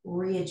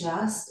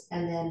readjust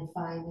and then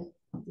find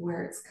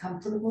where it's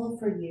comfortable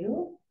for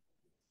you.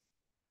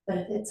 But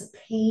if it's a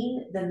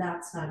pain, then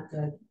that's not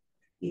good.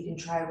 You can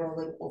try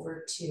rolling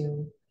over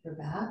to your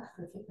back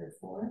for figure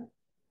four.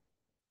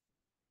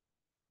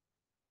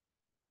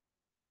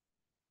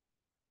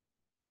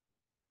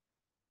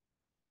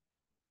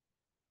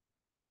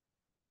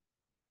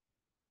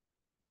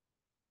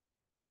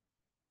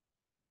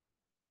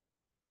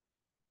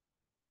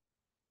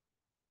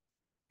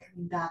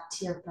 Coming back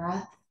to your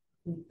breath,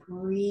 we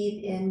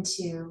breathe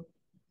into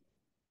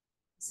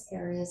these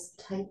areas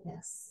of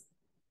tightness.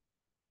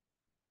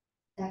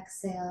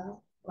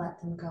 Exhale, let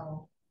them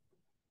go.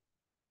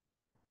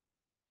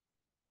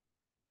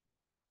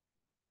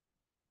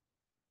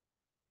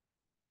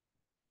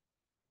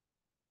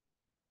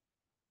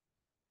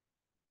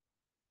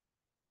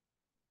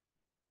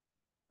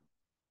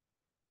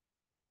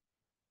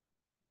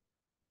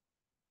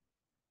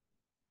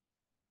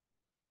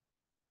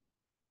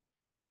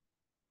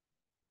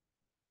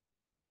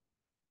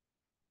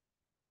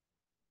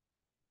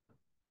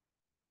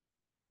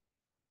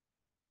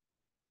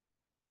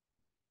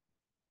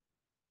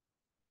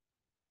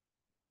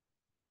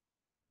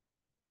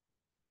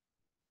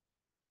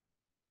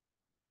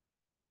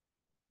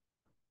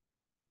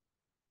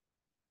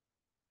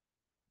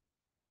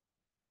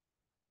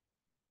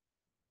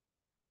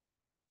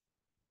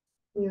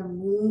 We are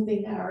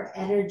moving our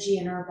energy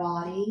in our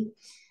body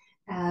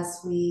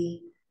as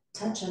we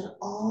touch on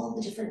all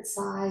the different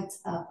sides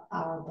of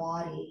our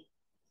body,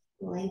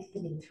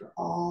 lengthening through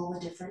all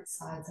the different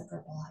sides of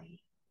our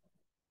body,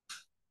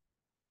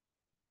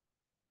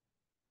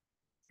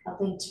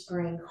 helping to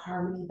bring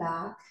harmony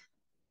back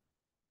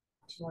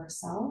to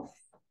ourselves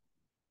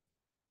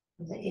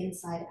from the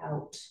inside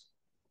out.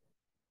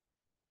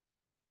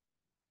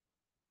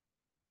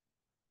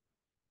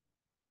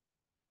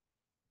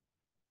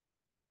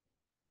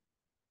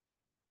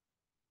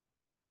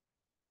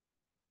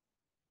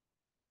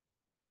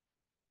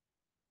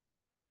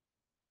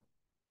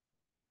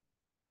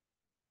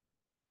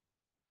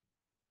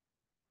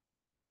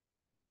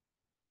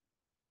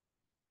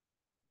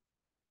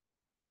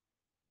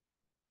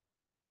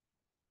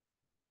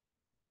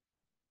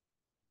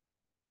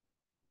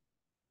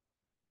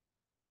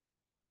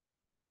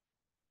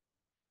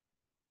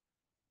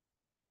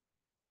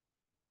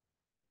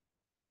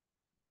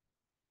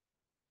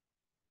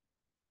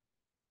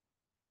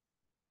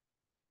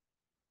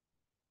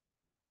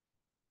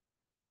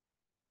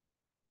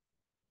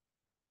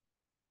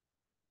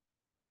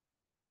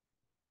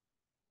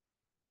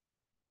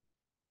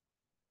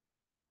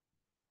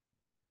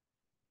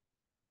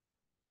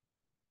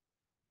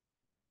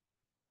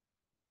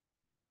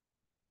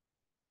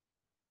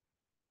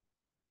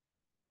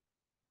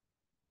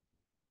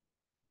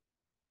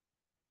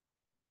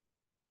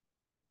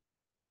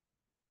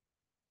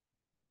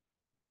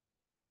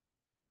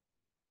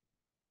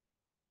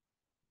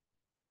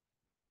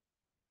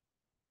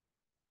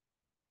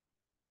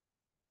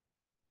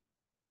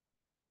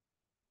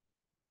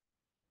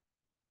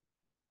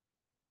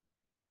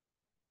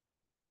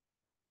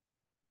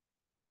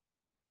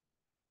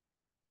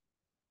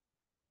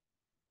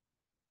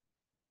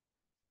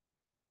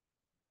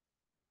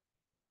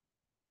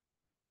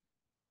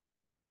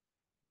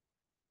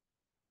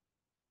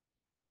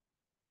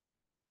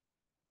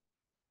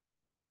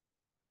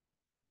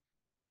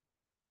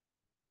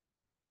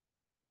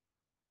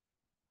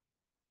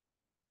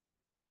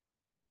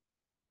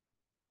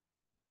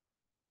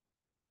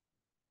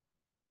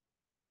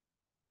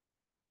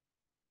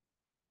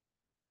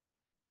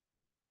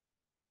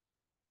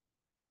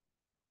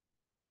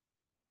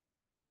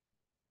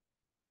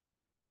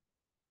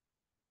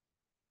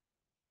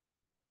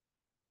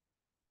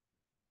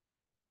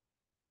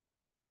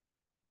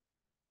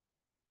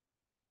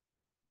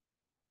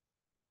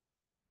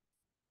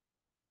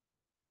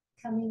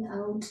 Coming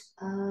out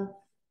of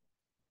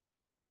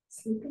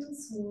sleeping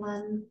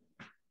swan,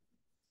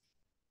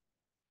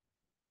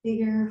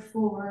 figure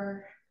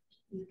four,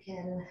 you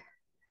can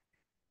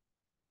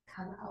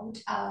come out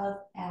of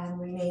and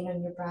remain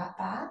on your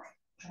back,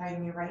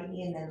 drawing your right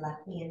knee and then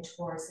left knee in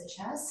towards the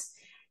chest.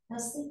 Now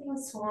sleeping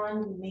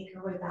swan, we make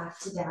our way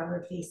back to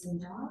downward facing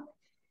dog,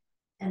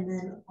 and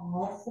then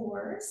all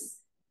fours,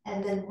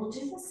 and then we'll do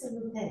the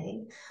same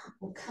thing.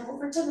 We'll come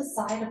over to the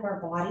side of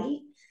our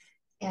body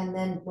and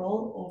then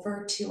roll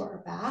over to our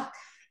back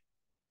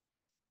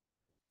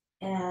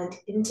and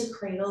into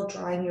cradle,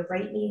 drawing your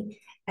right knee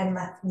and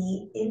left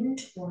knee in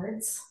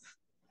towards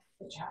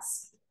the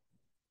chest.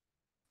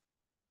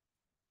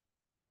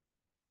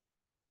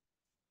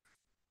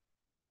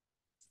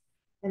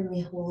 And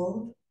we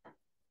hold.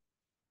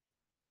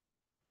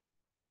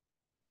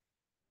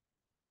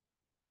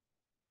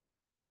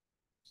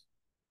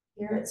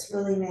 Here it's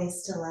really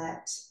nice to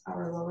let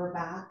our lower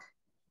back,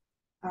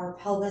 our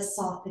pelvis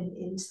soften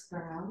into the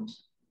ground.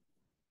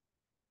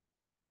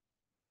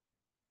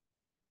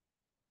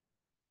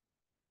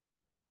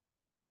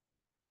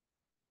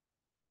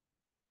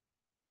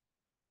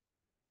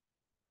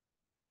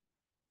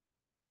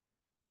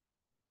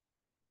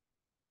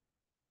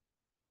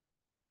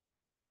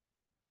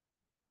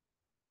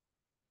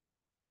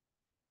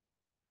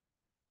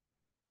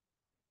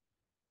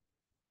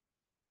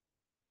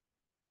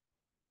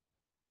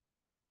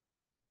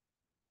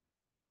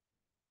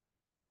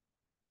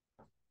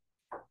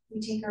 We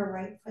take our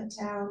right foot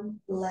down,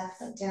 left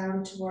foot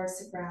down towards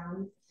the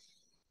ground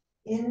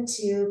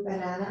into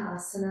Banana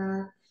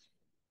Asana,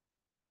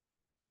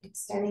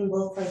 extending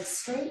both legs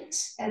straight,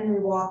 and we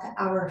walk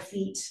our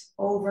feet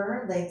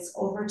over, legs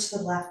over to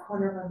the left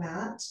corner of our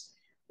mat,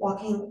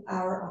 walking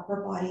our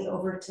upper body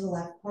over to the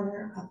left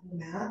corner of the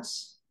mat.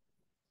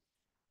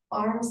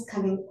 Arms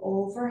coming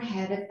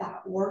overhead if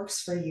that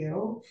works for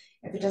you.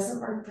 If it doesn't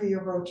work for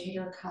your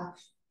rotator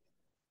cuff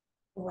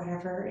or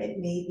whatever it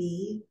may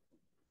be,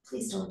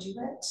 please don't do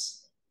it.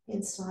 You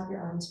can still have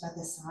your arms by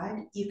the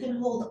side. You can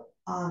hold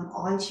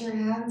onto your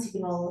hands. You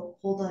can hold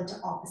onto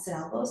opposite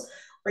elbows,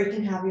 or you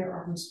can have your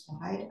arms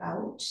wide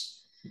out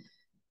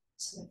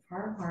so they're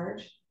far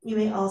apart. You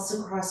may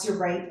also cross your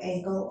right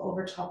ankle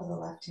over top of the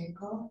left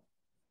ankle.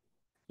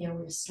 Here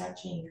we're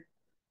stretching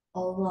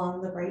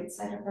along the right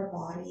side of our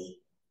body,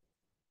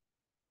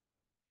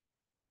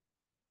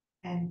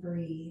 and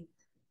breathe.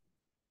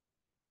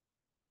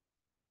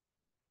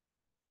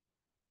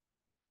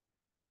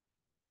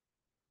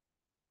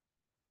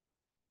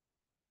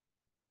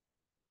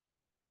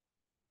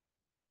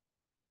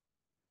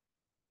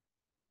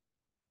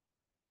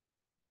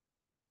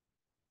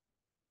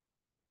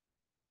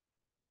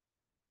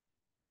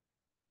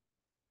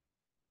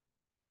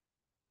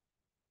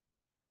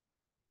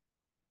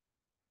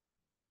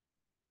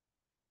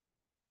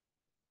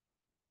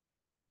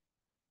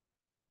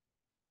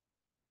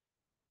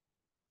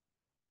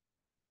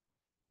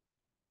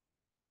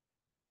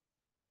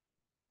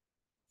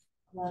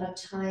 A lot of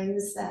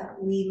times that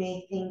we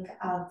may think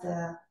of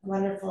the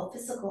wonderful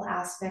physical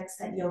aspects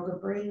that yoga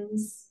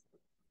brings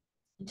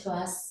to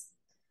us,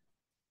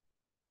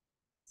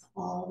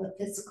 all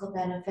the physical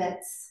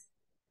benefits.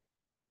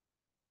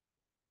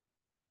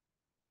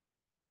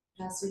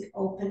 As we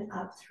open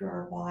up through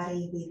our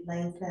body, we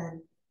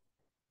lengthen,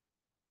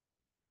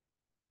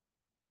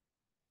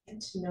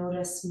 and to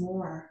notice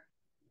more.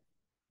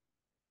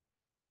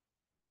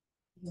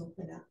 We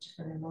open up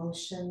different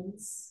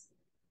emotions,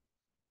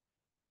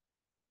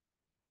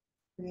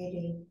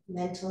 creating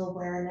mental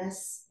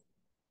awareness,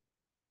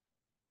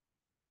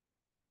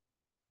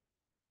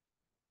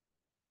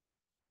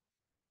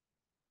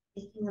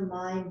 making a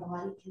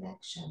mind-body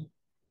connection.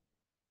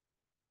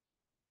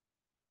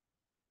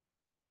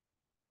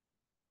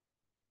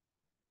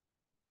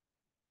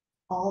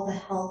 All the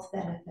health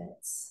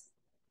benefits,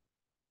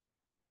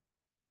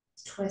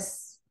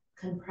 twists,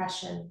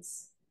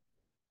 compressions.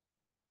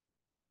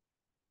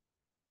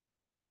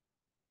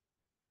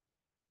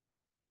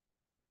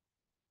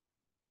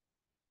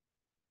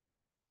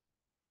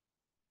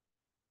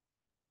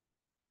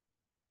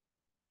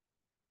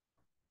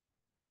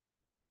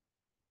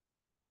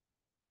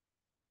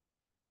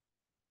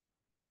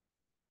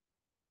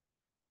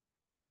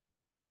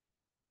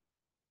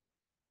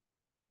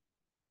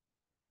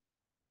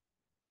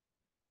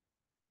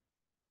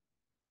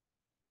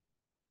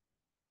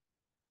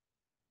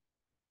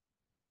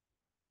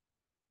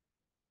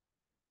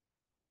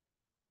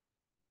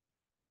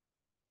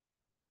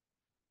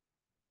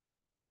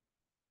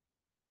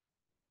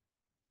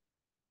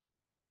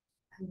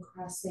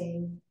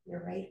 Uncrossing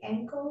your right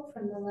ankle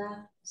from the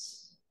left.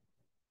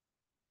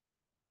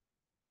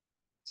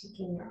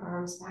 Taking your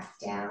arms back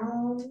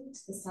down to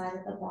the side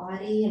of the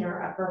body, and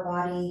our upper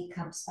body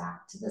comes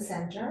back to the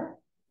center.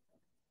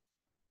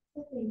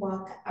 We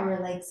walk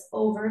our legs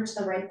over to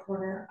the right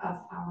corner of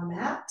our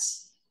mat.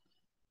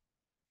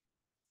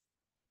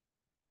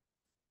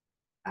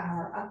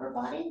 Our upper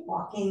body,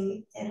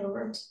 walking it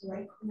over to the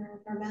right corner of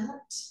our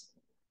mat.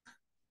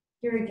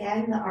 Here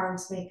again, the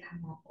arms may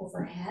come up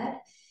overhead.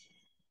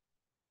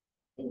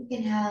 You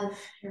can have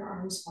your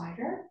arms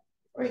wider,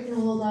 or you can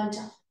hold on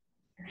to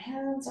your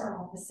hands or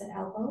opposite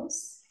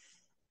elbows.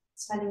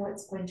 It's finding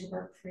what's going to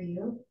work for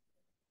you.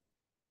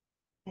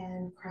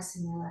 And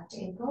pressing the left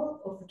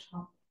ankle over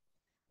top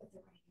of the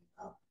right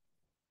ankle.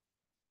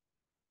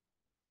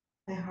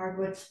 My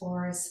hardwood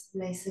floor is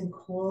nice and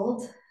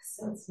cold,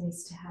 so it's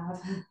nice to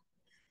have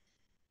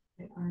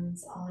my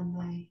arms on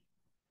my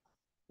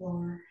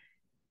floor.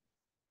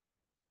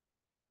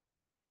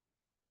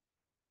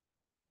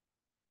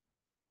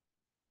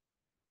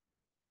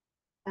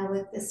 Now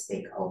with this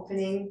big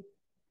opening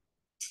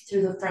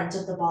through the front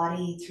of the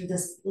body, through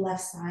this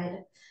left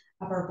side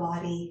of our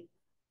body,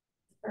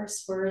 the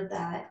first word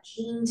that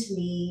came to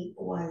me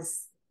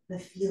was the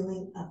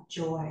feeling of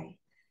joy.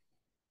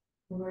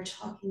 When we're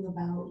talking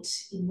about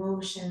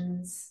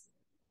emotions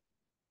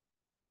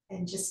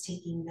and just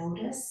taking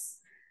notice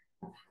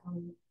of how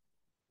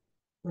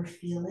we're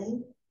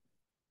feeling.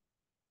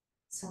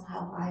 So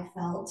how I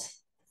felt,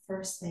 the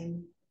first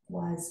thing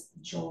was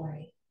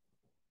joy.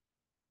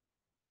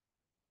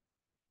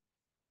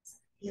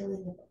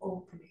 Feeling of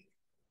opening.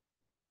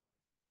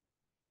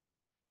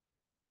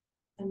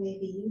 And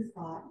maybe you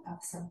thought of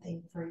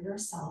something for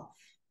yourself.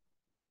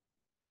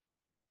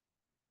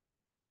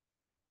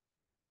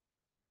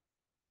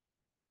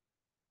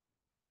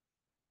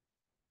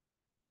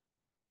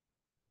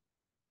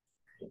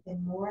 Could have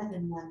been more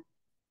than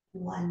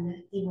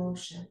one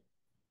emotion,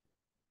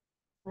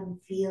 one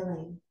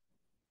feeling.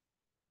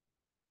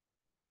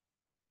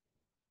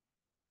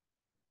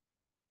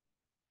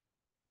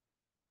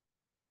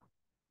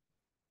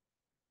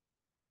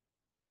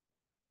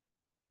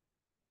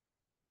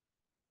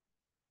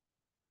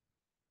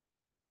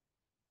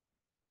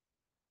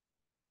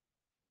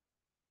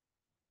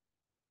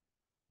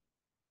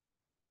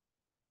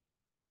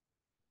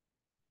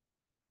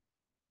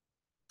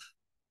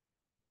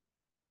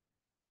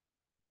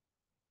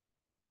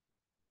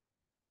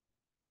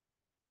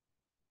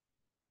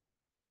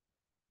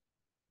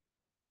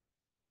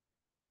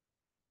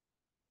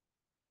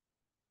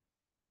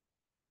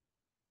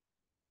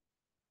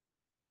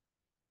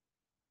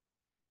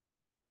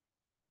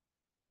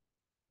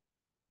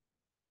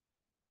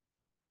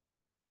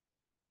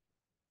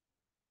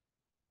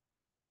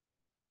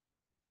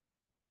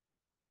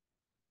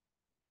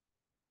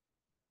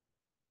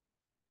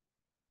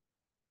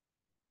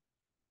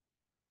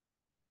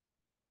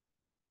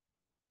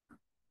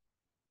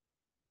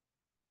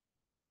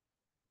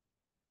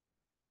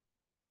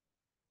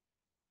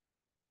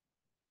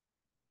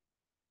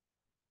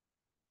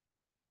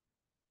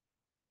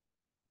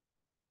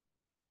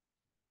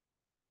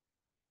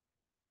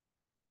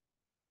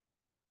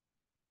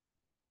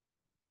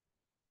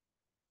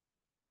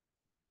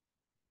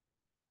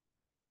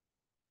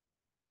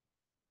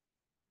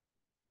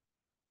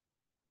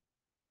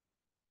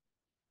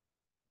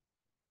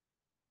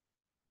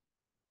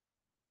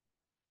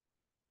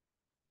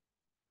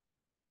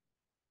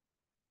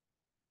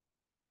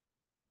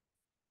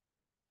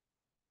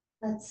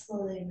 Let's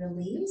slowly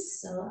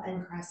release. So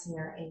uncrossing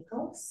our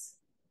ankles,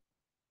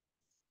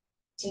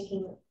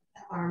 taking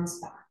the arms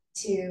back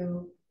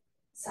to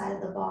side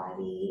of the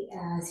body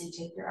as you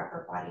take your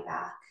upper body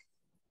back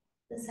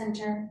to the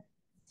center.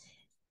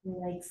 And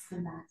legs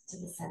come back to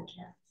the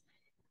center.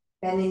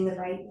 Bending the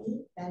right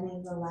knee,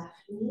 bending the left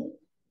knee,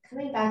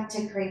 coming back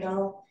to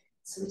cradle.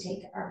 So we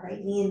take our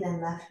right knee and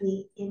then left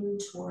knee in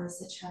towards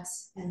the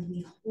chest and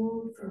we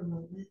hold for a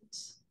moment.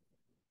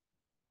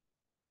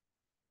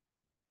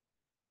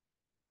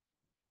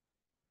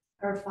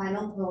 Our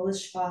final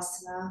pose,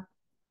 Shavasana.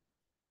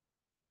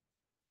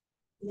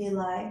 You may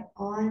lie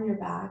on your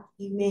back.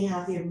 You may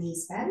have your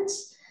knees bent.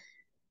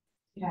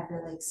 You have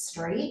your legs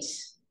straight.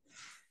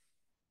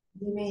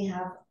 You may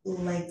have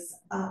legs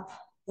up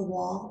the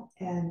wall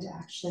and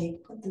actually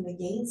put them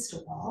against a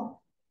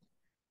wall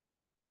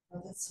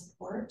for that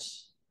support.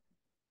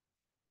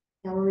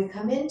 Now when we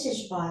come into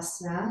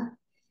Shavasana,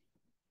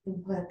 we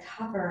put a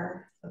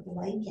cover, a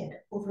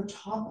blanket over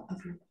top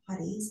of your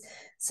bodies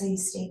so you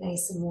stay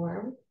nice and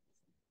warm.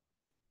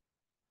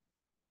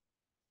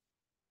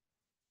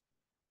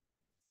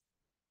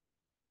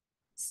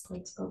 Just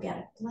going to go get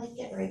a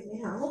blanket right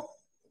now.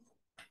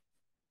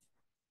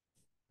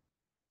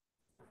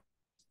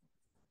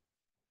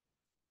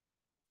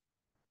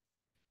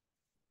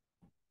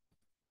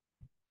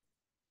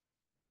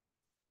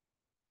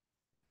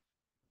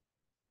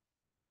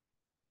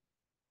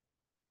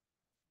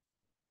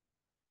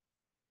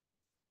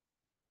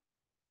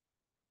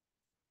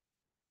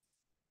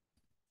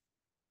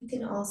 You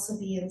can also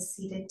be in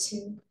seated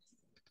too.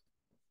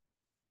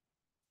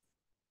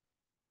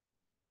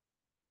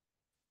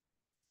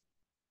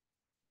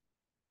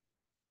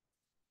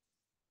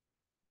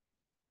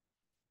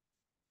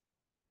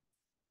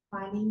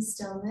 Finding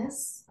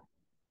stillness,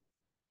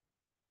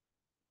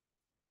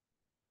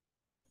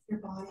 your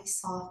body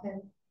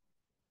soften.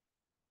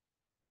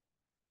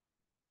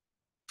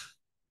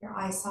 Your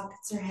eye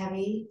sockets are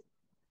heavy.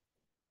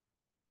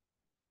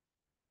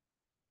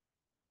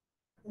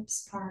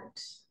 Lips part.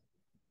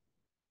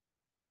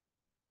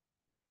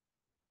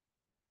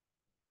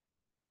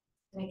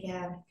 And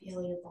again,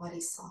 feel your body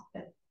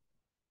soften.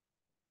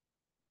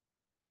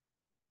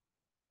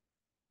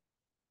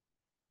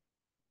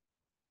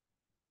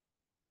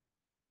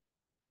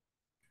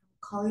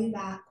 Call you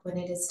back when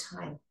it is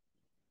time.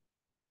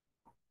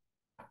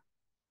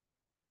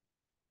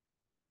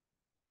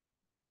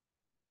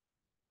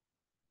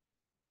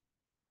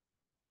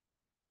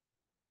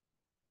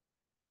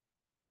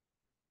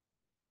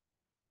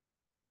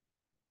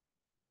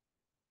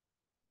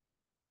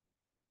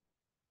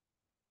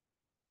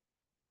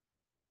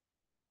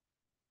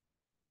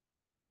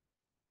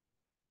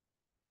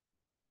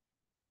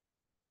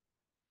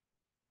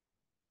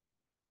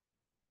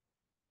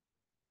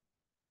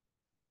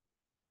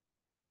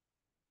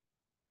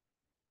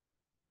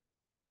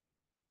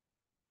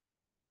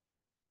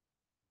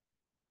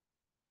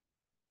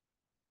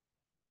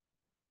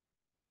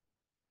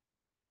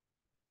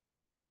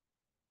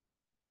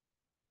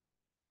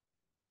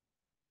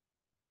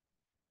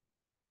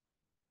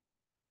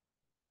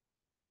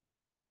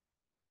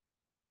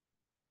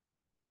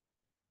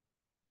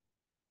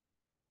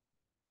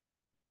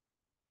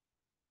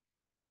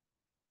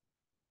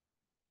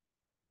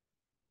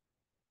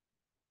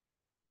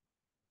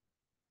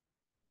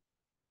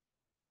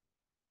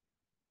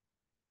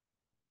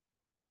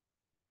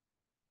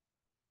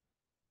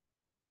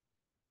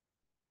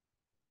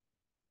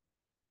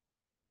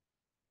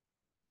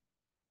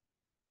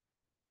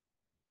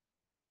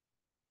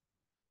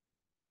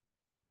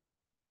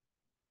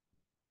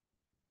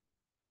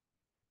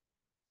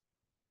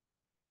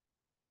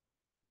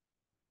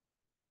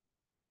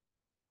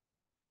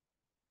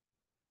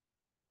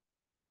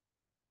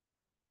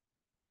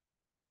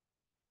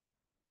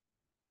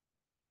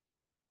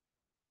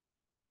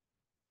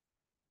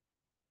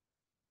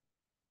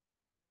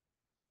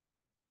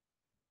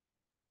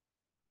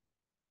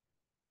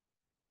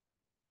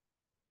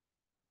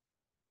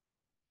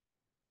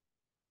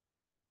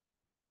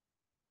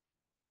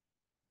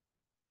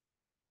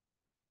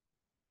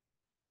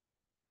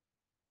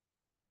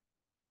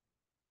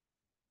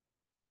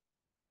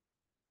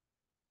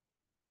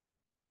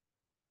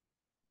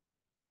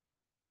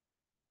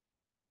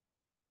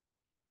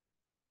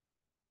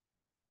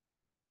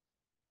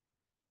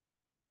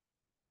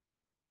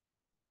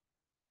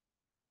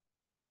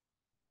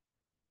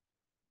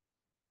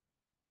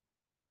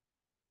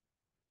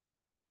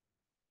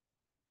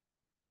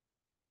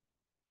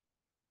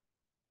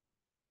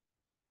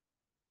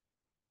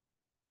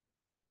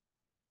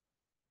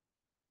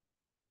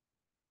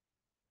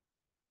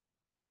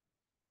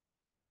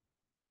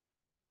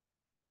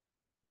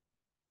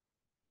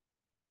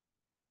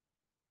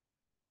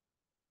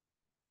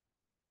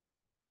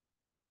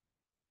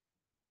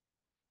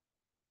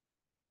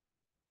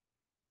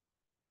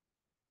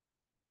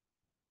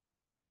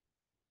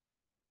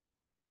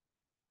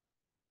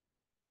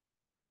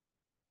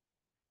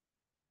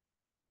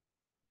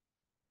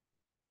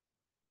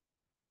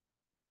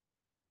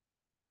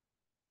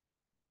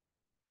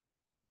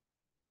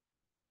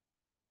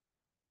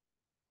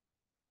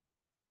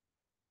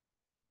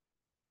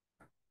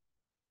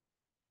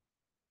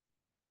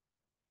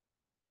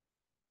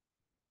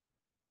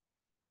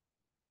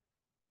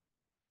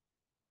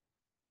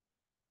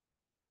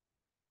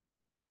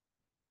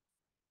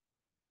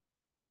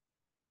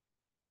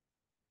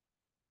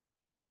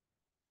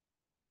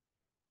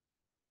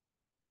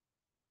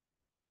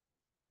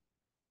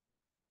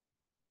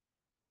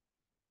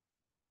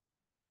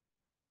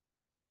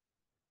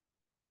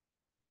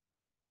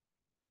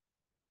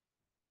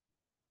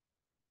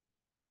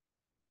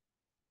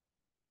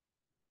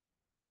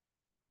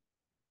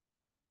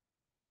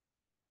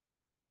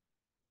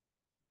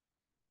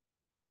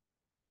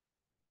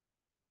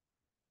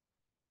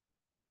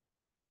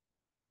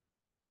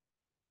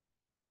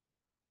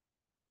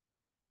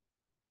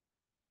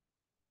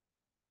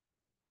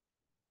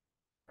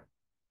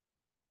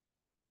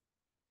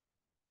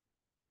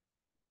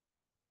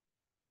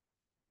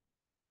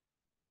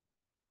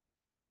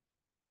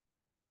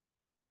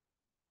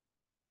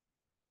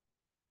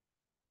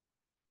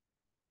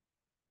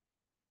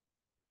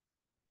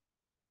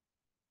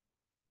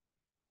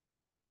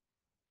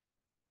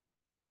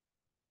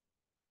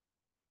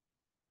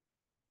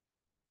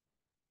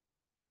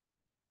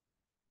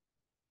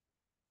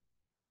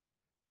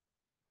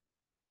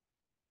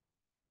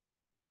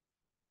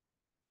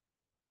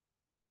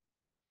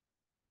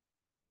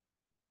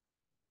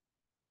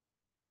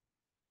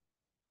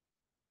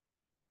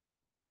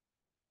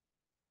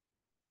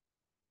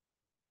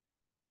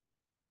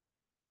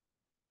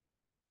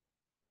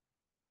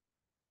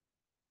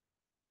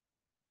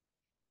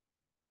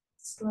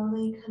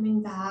 Slowly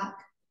coming back.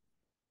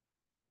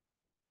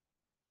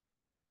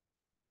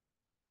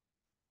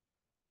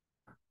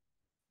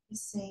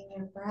 Noticing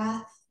your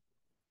breath.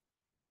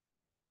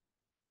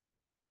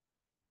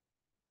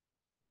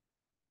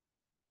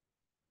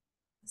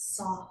 A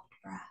soft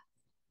breath.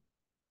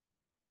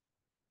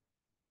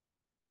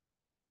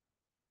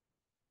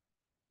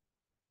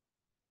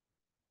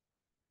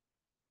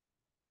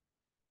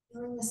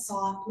 Feeling the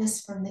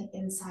softness from the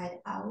inside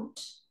out.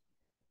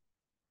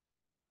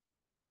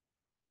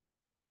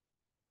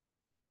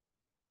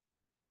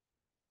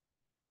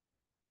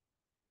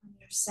 From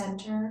your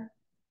center.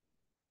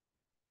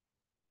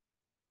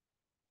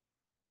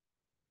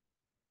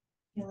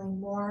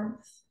 Feeling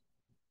warmth.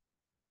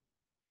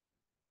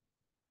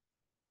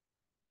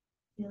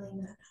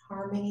 Feeling that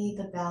harmony,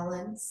 the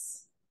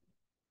balance.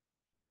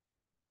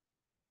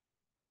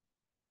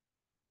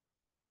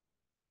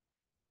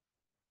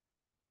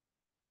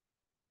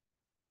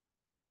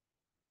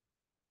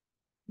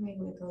 Maybe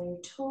wiggle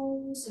your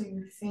toes or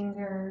your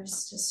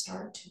fingers to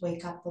start to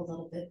wake up a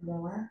little bit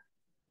more.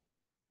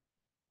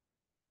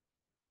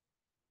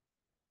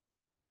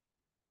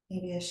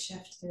 Maybe a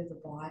shift through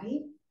the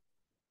body.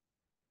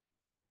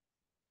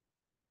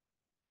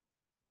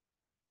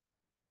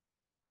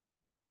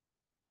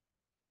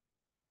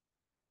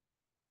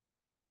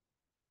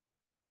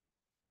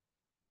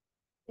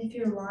 If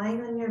you're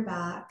lying on your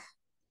back,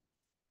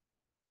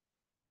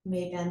 you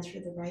may bend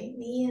through the right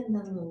knee and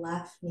then the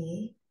left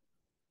knee.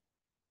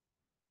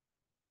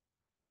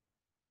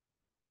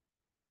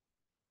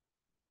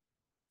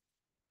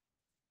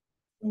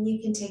 And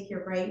you can take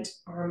your right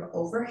arm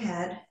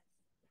overhead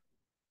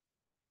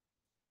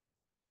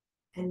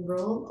and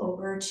roll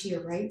over to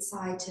your right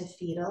side to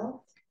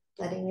fetal,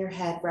 letting your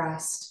head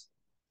rest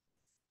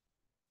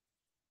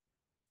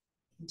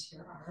into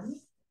your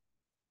arm.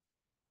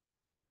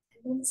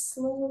 And then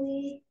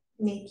slowly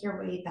make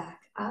your way back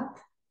up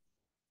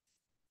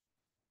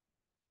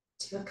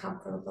to a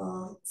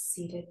comfortable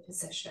seated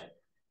position.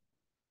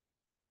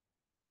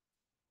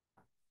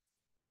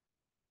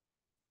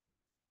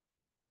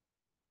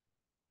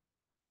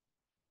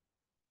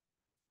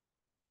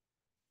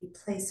 We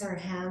place our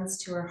hands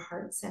to our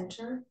heart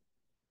center,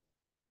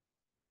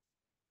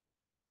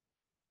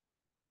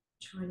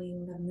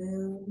 joining the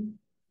moon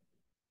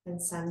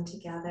and sun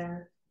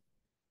together.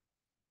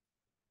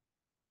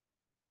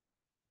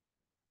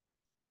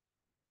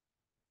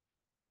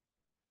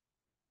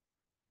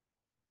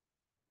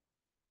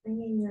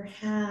 Bringing your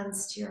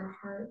hands to your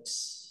heart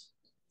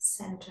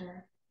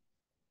center.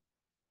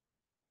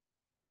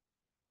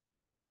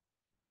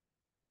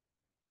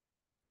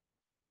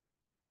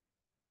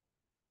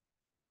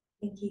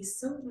 Thank you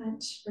so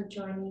much for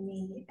joining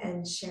me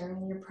and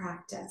sharing your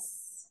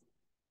practice.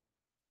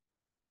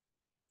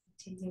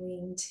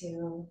 Continuing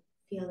to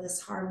feel this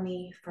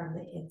harmony from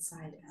the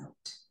inside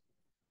out.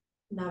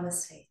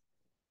 Namaste.